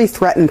literally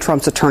threatened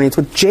Trump's attorneys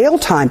with jail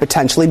time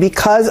potentially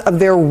because of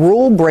their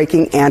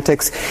rule-breaking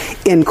antics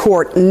in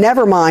court,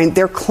 never mind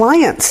their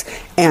clients'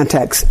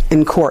 antics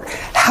in court.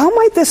 How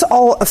might this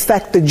all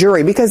affect the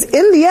jury? Because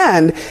in the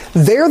end,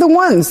 they're the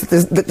ones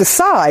that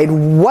decide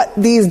what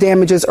these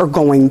damages are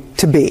going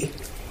to be.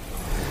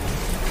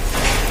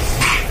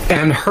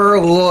 And her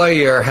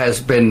lawyer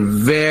has been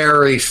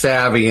very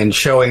savvy in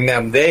showing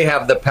them they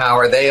have the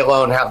power, they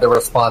alone have the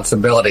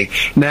responsibility.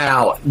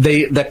 Now,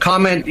 the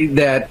comment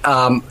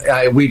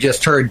that we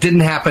just heard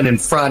didn't happen in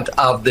front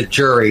of the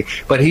jury,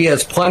 but he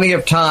has plenty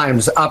of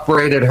times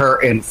upbraided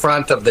her in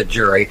front of the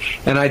jury.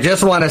 And I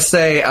just want to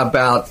say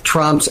about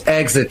Trump's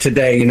exit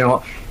today,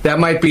 that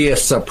might be a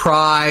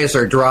surprise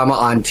or drama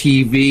on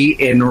TV.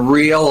 In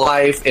real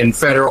life, in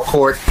federal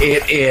court,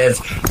 it is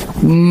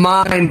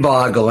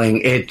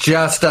mind-boggling. It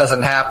just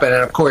doesn't happen.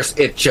 And, of course,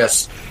 it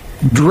just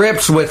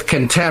drips with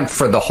contempt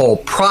for the whole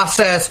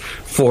process,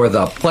 for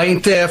the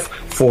plaintiff,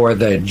 for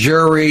the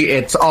jury.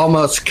 It's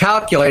almost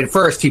calculated.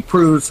 First, he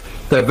proves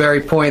the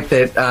very point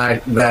that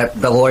that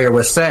the lawyer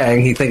was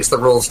saying. He thinks the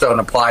rules don't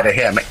apply to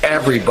him.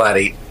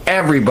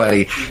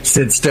 Everybody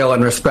sit still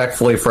and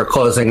respectfully for a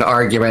closing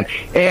argument,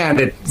 and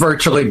it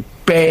virtually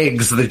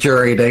begs the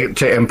jury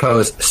to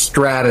impose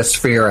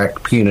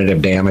stratospheric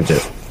punitive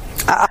damages.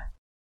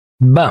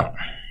 Boom.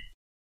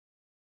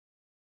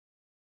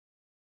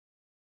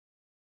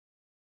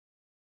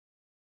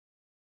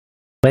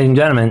 Ladies and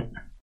gentlemen,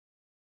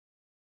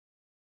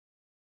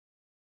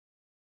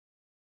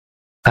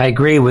 I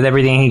agree with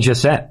everything he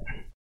just said.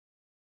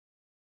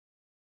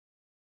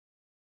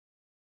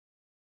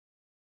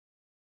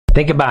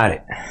 Think about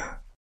it.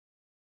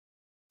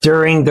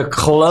 During the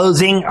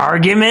closing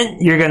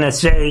argument, you're going to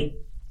say,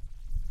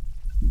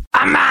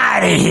 I'm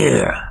out of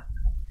here.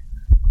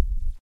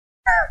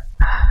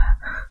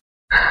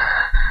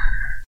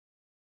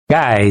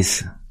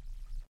 Guys,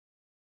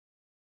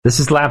 this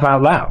is laugh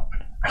out loud.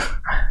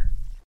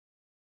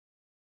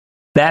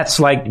 That's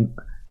like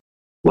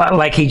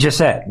he just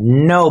said,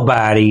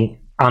 nobody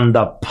on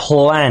the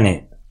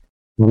planet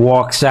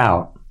walks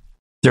out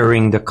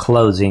during the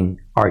closing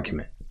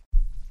argument.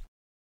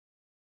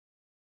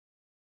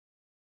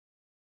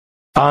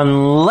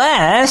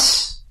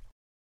 Unless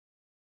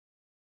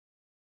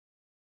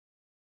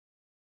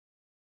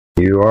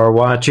you are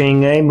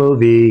watching a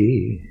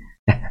movie.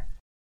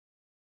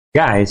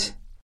 Guys,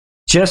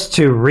 just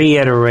to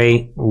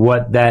reiterate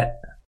what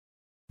that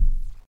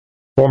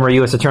former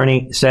U.S.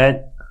 attorney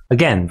said,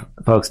 again,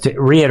 folks, to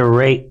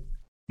reiterate,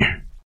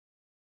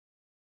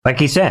 like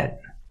he said,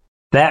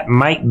 that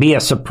might be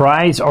a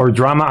surprise or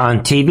drama on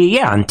TV.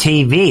 Yeah, on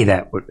TV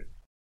that would.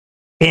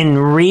 In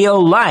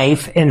real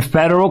life, in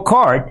federal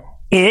court,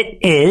 it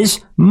is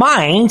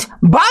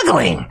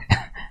mind-boggling.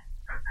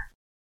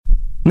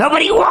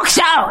 Nobody walks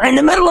out in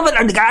the middle of it.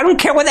 I don't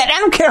care I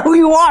don't care who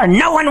you are.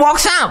 No one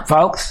walks out,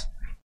 folks.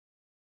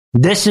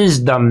 This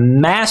is the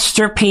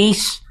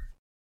masterpiece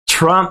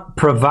Trump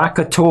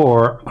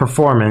provocateur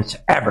performance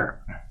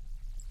ever.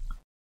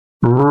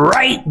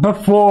 Right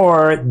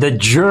before the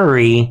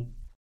jury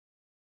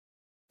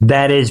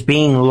that is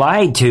being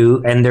lied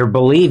to and they're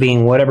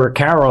believing whatever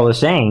Carol is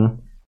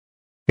saying,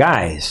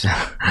 guys,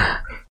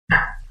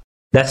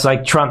 that's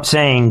like Trump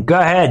saying, go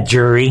ahead,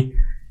 jury.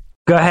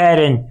 Go ahead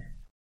and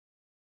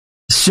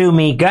sue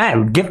me. Go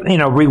ahead.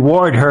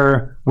 Reward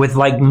her with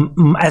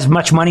as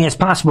much money as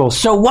possible.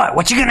 So what?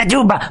 What you going to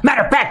do about it?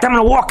 Matter of fact, I'm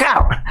going to walk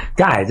out.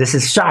 Guys, this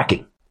is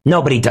shocking.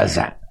 Nobody does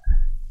that.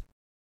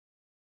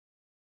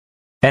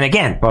 And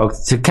again,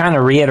 folks, to kind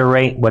of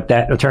reiterate what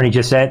that attorney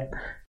just said,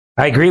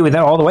 I agree with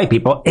that all the way,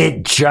 people.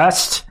 It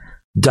just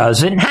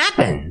doesn't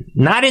happen.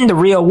 Not in the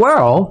real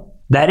world.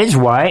 That is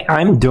why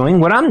I'm doing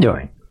what I'm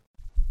doing.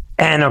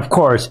 And of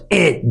course,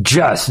 it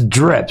just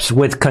drips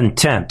with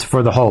contempt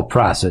for the whole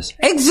process.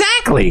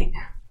 Exactly.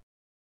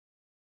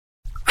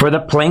 For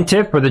the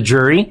plaintiff, for the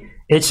jury,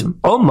 it's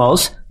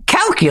almost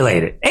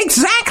calculated.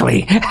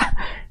 Exactly.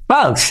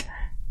 Folks,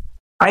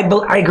 I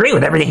agree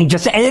with everything he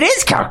just said. It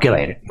is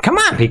calculated. Come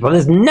on, people.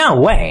 There's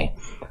no way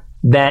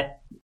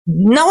that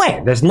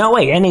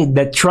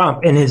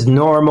Trump in his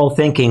normal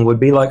thinking would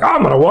be like, oh,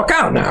 I'm going to walk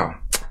out now.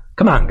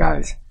 Come on,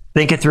 guys.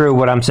 Think it through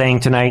what I'm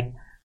saying tonight.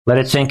 Let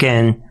it sink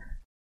in.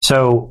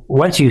 So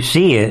once you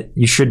see it,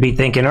 you should be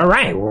thinking, all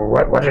right, well,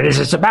 what is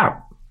this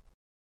about?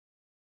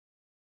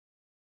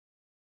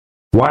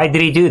 Why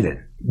did he do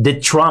that?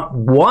 Did Trump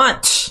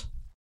want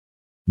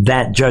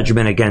that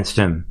judgment against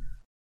him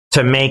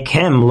to make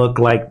him look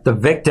like the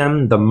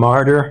victim, the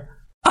martyr?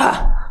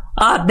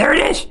 There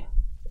it is.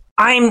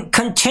 I'm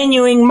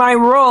continuing my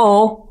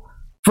role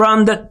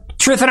from the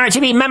Truth on Our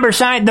TV member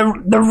side, the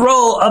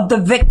role of the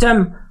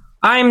victim.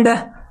 I'm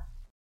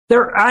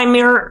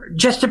your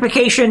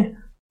justification.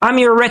 I'm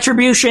your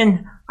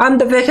retribution. I'm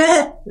the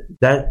victim.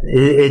 That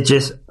it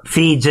just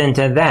feeds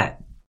into that.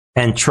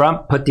 And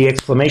Trump put the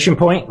exclamation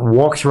point,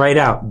 walks right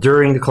out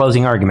during the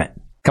closing argument.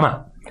 Come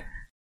on.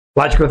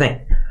 Logical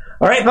thing.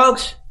 All right,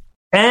 folks.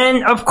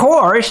 And of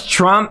course,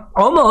 Trump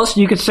almost,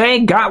 you could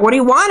say, got what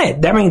he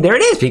wanted. I mean, there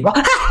it is, people.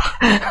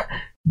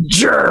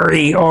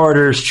 Jury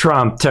orders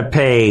Trump to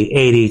pay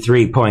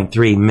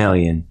 $83.3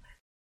 million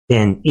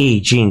in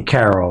E. Jean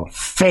Carroll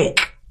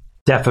fake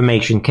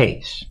defamation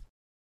case.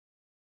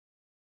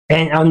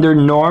 And under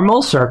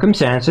normal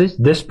circumstances,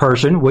 this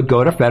person would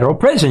go to federal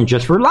prison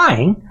just for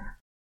lying.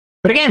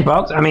 But again,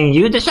 folks, I mean,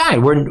 you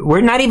decide.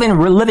 We're not even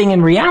living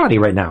in reality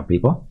right now,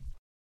 people.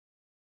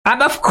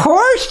 Of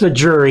course the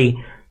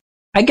jury,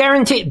 I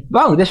guarantee,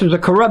 this was a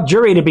corrupt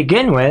jury to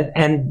begin with,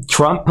 and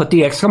Trump put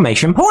the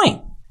exclamation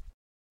point.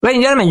 Ladies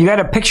and gentlemen, you got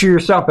to picture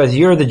yourself as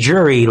you're the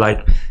jury,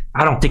 like,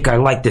 I don't think I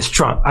like this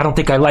Trump. I don't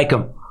think I like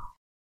him.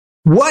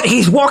 What?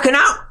 He's walking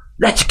out?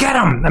 Let's get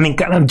him. I mean,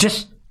 all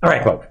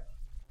right, folks.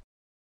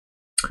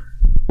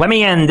 Let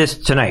me end this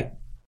tonight.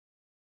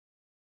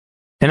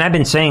 And I've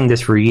been saying this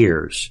for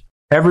years.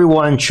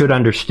 Everyone should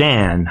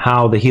understand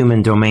how the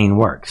human domain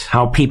works,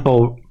 how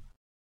people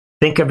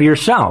think of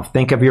yourself,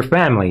 think of your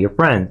family, your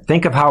friends,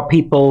 think of how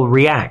people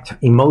react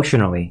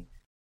emotionally.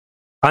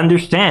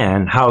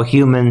 Understand how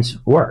humans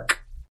work.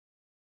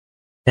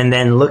 And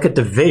then look at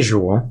the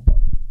visual,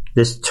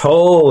 this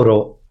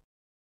total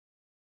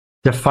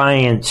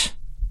defiant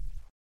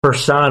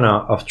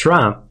persona of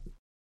Trump.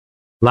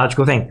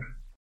 Logical thing.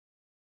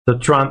 So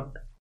Trump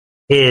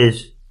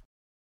is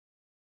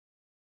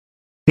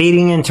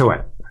feeding into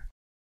it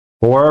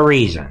for a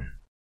reason.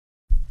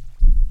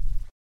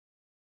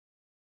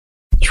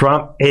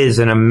 Trump is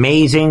an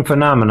amazing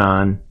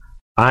phenomenon.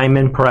 I'm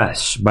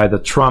impressed by the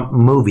Trump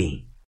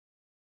movie.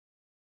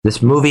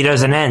 This movie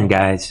doesn't end,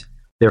 guys.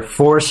 They're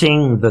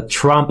forcing the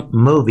Trump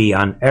movie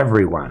on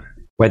everyone,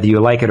 whether you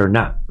like it or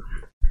not.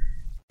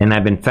 And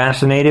I've been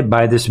fascinated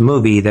by this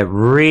movie that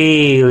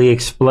really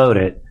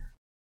exploded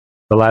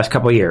the last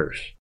couple of years.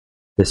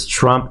 This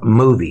Trump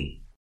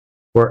movie,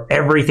 where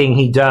everything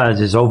he does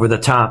is over the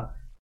top,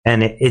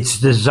 and it's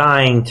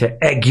designed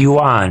to egg you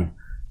on.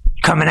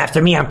 Coming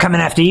after me, I'm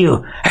coming after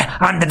you.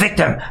 I'm the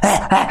victim.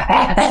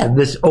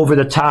 This over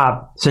the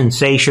top,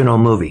 sensational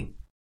movie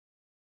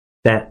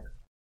that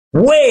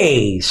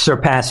way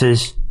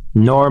surpasses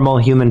normal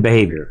human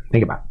behavior.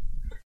 Think about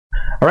it.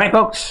 All right,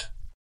 folks.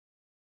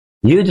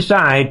 You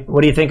decide.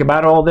 What do you think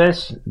about all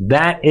this?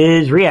 That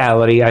is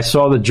reality. I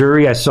saw the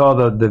jury. I saw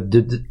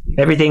the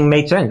everything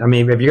made sense. I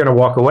mean, if you're going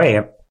to walk away,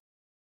 come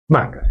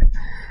on.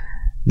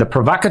 The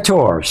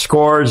provocateur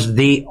scores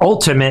the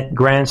ultimate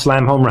Grand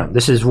Slam home run.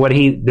 This is what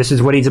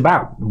he's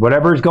about.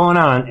 Whatever's going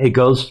on, it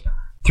goes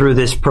through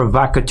this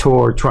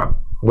provocateur Trump.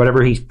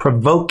 Whatever he's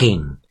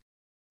provoking,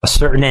 a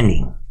certain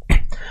ending.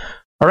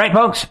 All right,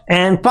 folks.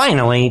 And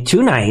finally,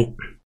 tonight,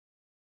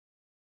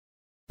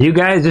 you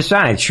guys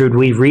decide, should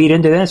we read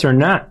into this or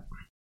not?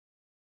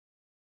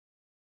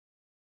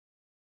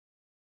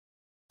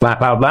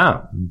 Flap out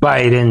loud.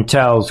 Biden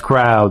tells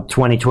crowd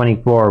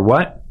 2024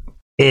 what?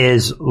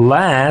 Is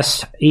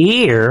last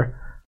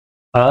year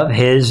of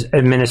his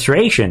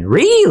administration.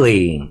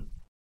 Really?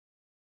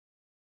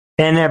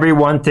 And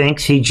everyone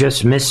thinks he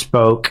just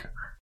misspoke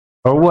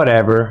or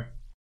whatever.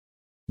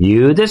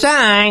 You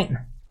decide.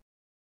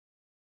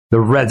 The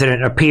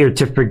resident appeared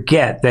to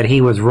forget that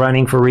he was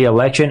running for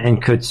re-election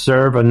and could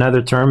serve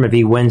another term if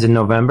he wins in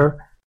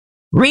November.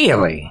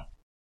 Really?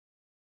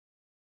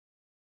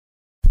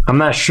 I'm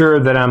not sure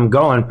that I'm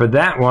going for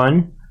that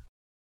one.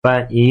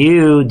 But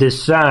you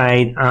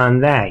decide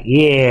on that.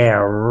 Yeah,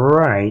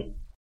 right.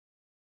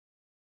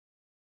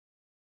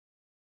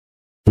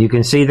 You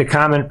can see the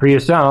comment for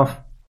yourself.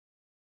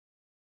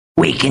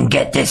 We can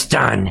get this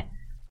done.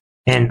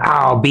 And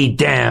I'll be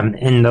damned,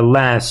 in the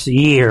last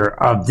year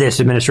of this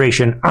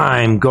administration,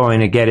 I'm going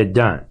to get it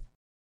done.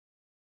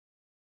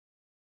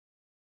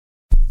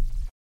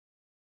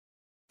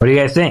 What do you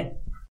guys think?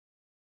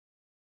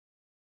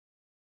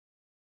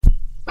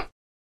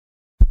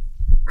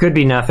 Could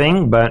be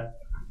nothing, but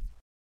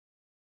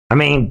I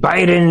mean,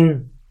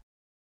 Biden,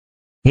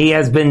 he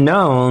has been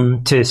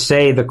known to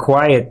say the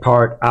quiet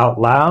part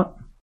out loud.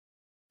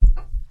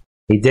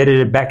 He did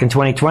it back in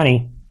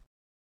 2020.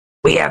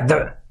 We have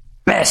the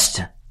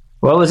best,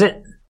 what was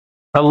it?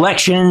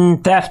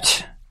 Election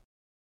theft.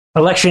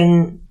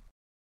 Election,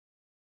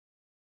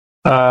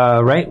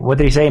 right? What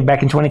did he say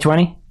back in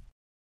 2020?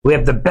 We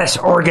have the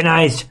best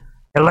organized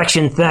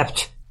election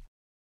theft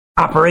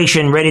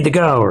operation ready to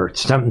go, or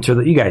something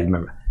to you guys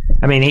remember.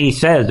 I mean, he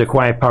says the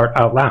quiet part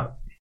out loud.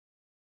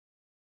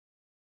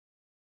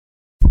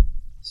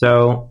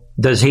 So,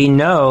 does he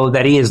know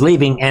that he is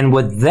leaving? And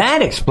would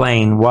that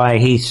explain why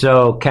he's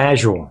so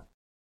casual?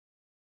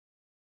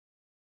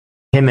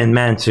 Him and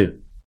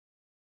Mansu.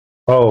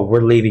 Oh,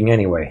 we're leaving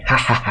anyway. Ha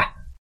ha ha.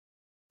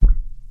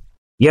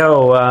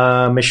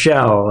 Yo,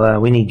 Michelle,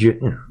 we need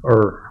you.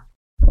 Or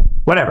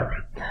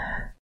whatever.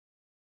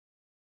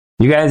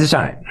 You guys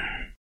decide.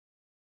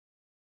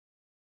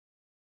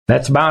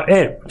 That's about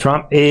it.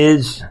 Trump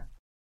is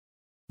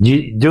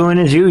doing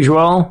as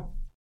usual.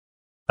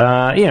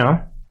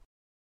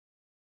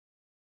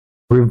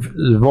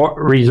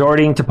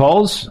 Resorting to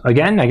polls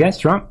again, I guess,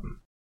 Trump.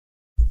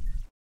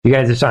 You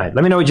guys decide.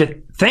 Let me know what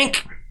you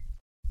think.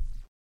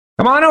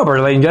 Come on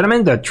over, ladies and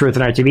gentlemen, to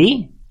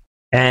TruthAndArtTV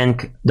and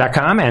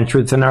 .com and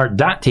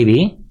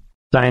TruthAndArt.tv.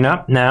 Sign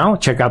up now.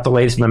 Check out the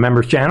latest in the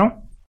members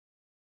channel.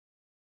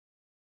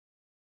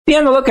 Be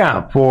on the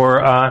lookout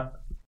for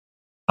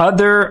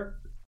other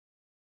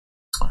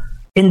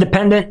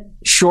independent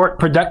short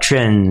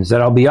productions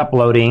that I'll be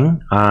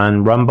uploading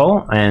on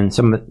Rumble and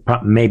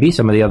maybe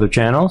some of the other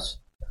channels.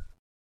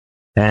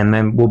 And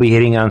then we'll be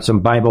hitting on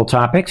some Bible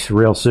topics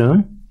real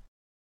soon.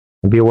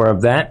 Be aware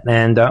of that.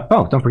 And,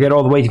 don't forget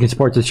all the ways you can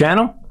support this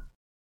channel.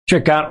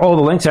 Check out all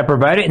the links I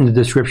provided in the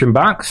description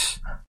box.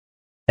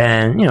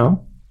 And,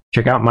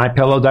 check out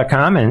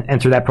mypillow.com and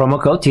enter that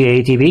promo code,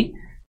 TAATV.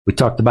 We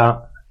talked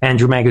about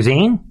Andrew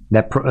Magazine,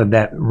 that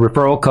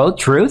referral code,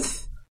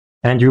 Truth.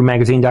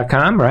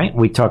 AndrewMagazine.com, right?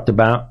 We talked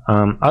about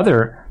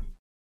other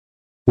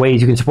ways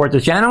you can support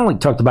the channel. We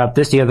talked about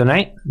this the other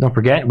night. Don't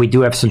forget, we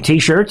do have some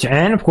t-shirts.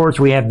 And, of course,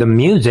 we have the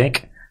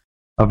music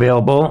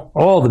available.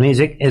 All the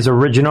music is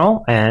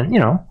original. And,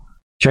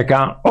 check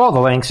out all the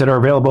links that are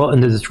available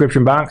in the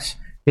description box.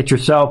 Get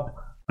yourself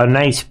a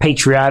nice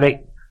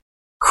patriotic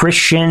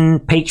Christian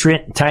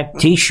patriot type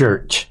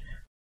t-shirt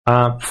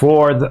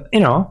for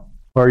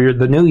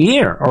the new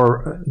year.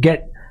 Or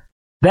get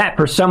that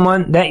for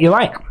someone that you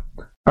like.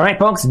 All right,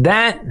 folks,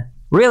 that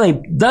really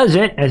does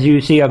it. As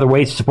you see other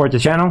ways to support the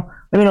channel,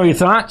 let me know your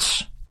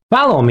thoughts.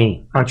 Follow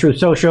me on Truth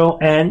Social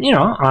and,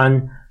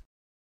 on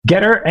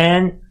Getter,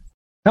 and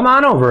come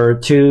on over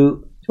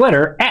to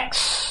Twitter,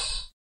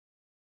 X.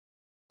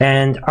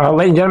 And,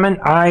 ladies and gentlemen,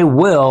 I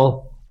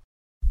will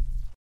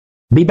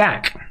be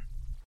back.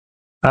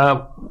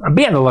 I'll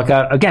be on the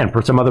lookout, again,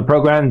 for some other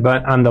program,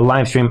 but on the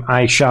live stream,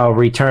 I shall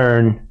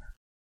return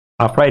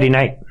Friday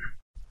night.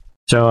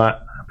 So,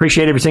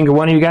 appreciate every single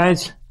one of you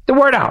guys. The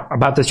word out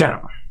about this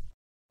channel.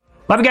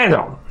 Love you guys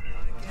all.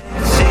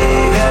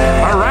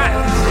 All right.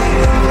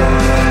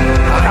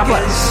 God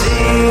bless.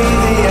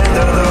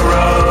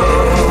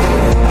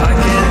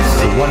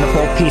 A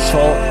wonderful,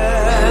 peaceful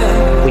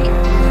weekend.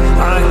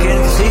 I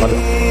can see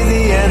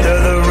the end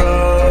of the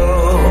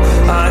road.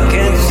 I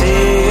can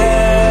see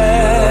it.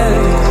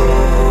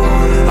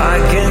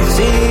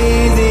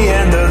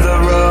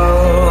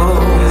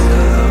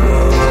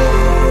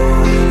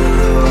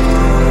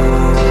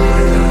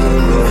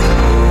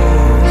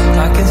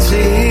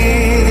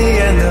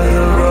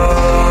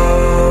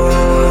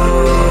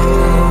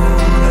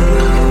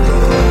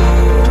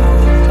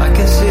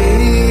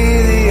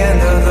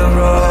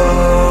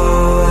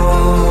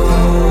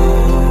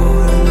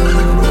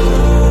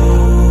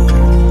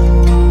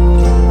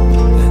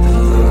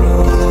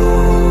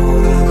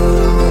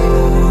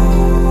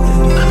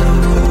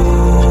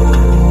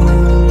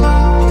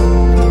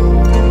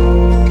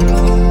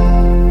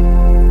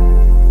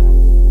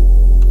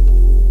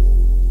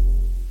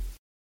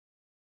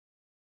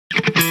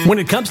 When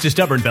it comes to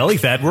stubborn belly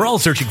fat, we're all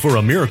searching for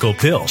a miracle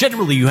pill.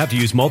 Generally, you have to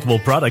use multiple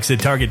products that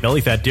target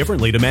belly fat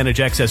differently to manage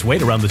excess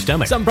weight around the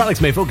stomach. Some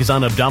products may focus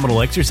on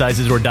abdominal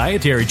exercises or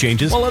dietary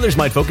changes, while others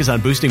might focus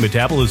on boosting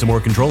metabolism or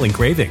controlling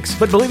cravings.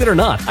 But believe it or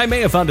not, I may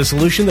have found a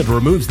solution that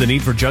removes the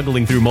need for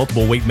juggling through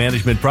multiple weight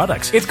management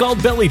products. It's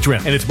called Belly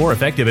Trim, and it's more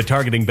effective at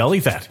targeting belly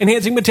fat,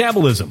 enhancing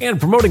metabolism, and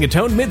promoting a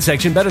toned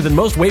midsection better than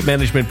most weight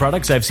management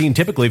products I've seen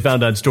typically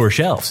found on store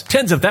shelves.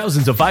 Tens of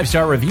thousands of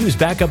 5-star reviews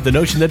back up the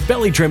notion that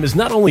Belly Trim is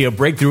not only a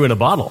breakthrough in a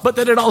bottle, but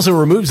that it also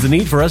removes the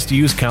need for us to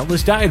use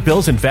countless diet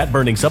pills and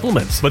fat-burning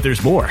supplements. But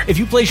there's more. If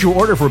you place your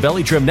order for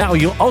Belly Trim now,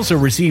 you'll also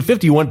receive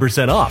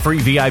 51% off, free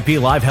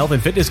VIP live health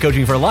and fitness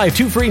coaching for life,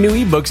 2 free new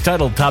ebooks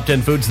titled Top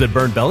 10 Foods That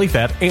Burn Belly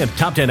Fat and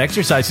Top 10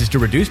 Exercises to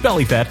Reduce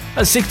Belly Fat,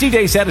 a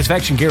 60-day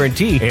satisfaction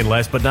guarantee, and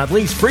last but not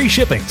least, free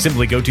shipping.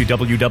 Simply go to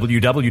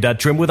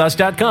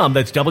www.trimwithus.com.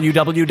 That's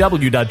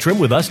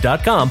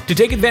www.trimwithus.com to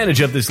take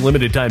advantage of this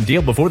limited time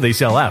deal before they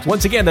sell out.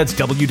 Once again, that's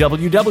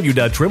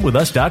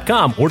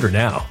www.trimwithus.com. Order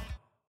now.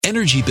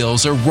 Energy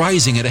bills are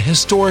rising at a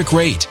historic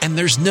rate, and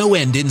there's no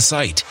end in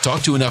sight.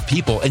 Talk to enough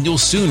people, and you'll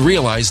soon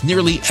realize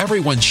nearly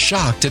everyone's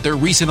shocked at their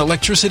recent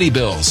electricity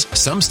bills.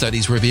 Some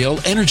studies reveal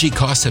energy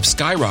costs have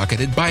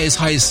skyrocketed by as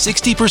high as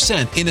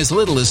 60% in as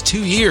little as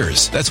 2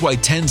 years. That's why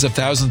tens of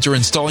thousands are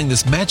installing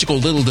this magical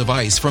little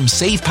device from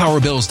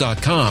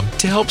SavePowerBills.com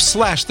to help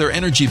slash their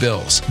energy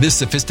bills. This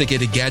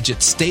sophisticated gadget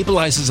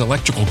stabilizes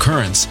electrical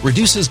currents,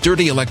 reduces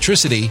dirty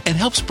electricity, and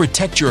helps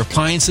protect your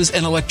appliances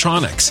and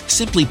electronics.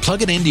 Simply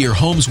plug it into your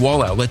home's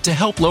wall outlet to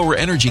help lower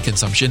energy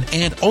consumption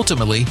and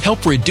ultimately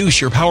help reduce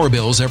your power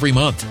bills every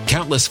month.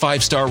 Countless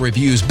 5-star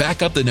reviews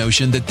back up the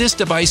notion that this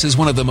device is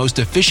one of the most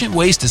efficient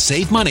ways to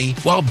save money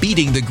while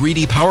beating the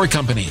greedy power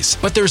companies.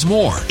 But there's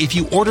more. If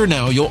you order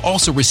now, you'll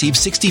also receive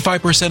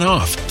 65%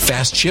 off,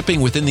 fast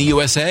shipping within the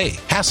USA,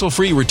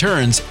 hassle-free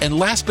returns, and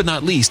last but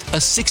not least,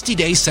 a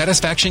 60-day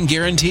satisfaction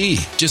guarantee.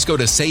 Just go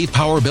to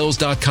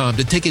SavePowerBills.com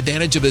to take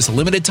advantage of this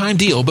limited time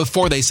deal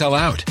before they sell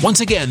out. Once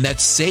again,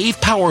 that's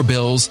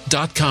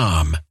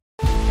SavePowerBills.com.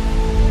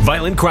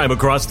 Violent crime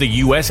across the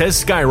U.S.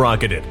 has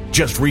skyrocketed.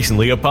 Just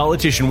recently, a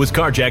politician was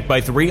carjacked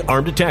by 3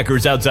 armed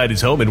attackers outside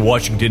his home in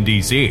Washington,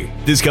 D.C.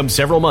 This comes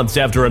several months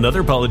after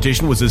another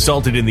politician was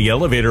assaulted in the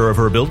elevator of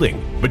her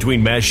building.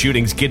 Between mass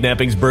shootings,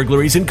 kidnappings,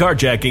 burglaries, and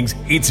carjackings,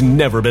 it's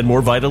never been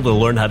more vital to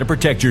learn how to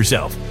protect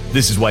yourself.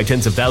 This is why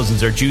tens of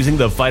thousands are choosing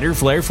the Fighter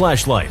Flare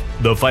flashlight.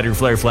 The Fighter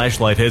Flare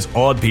flashlight has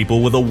awed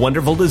people with a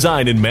wonderful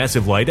design and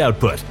massive light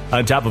output.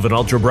 On top of an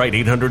ultra-bright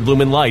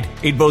 800-lumen light,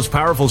 it boasts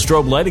powerful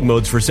strobe lighting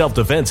modes for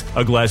self-defense,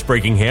 a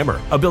glass-breaking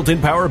hammer, a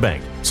built-in power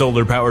bank,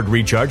 solar-powered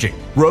recharging,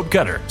 rope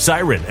cutter,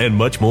 siren, and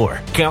much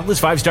more. Countless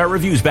 5-star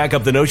reviews back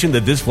up the notion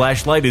that this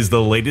flashlight is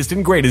the latest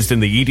and greatest in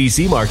the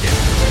EDC market.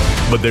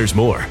 But there's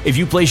more. If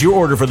you place your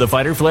order for the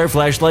Fighter Flare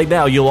flashlight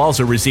now, you'll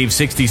also receive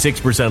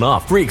 66%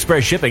 off, free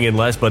express shipping, and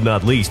last but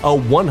not least, a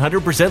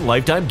 100%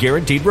 lifetime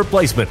guaranteed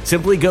replacement.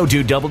 Simply go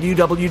to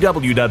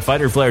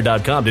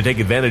www.fighterflare.com to take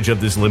advantage of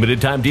this limited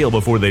time deal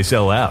before they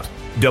sell out.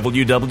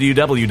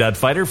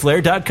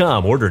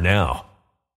 www.fighterflare.com. Order now.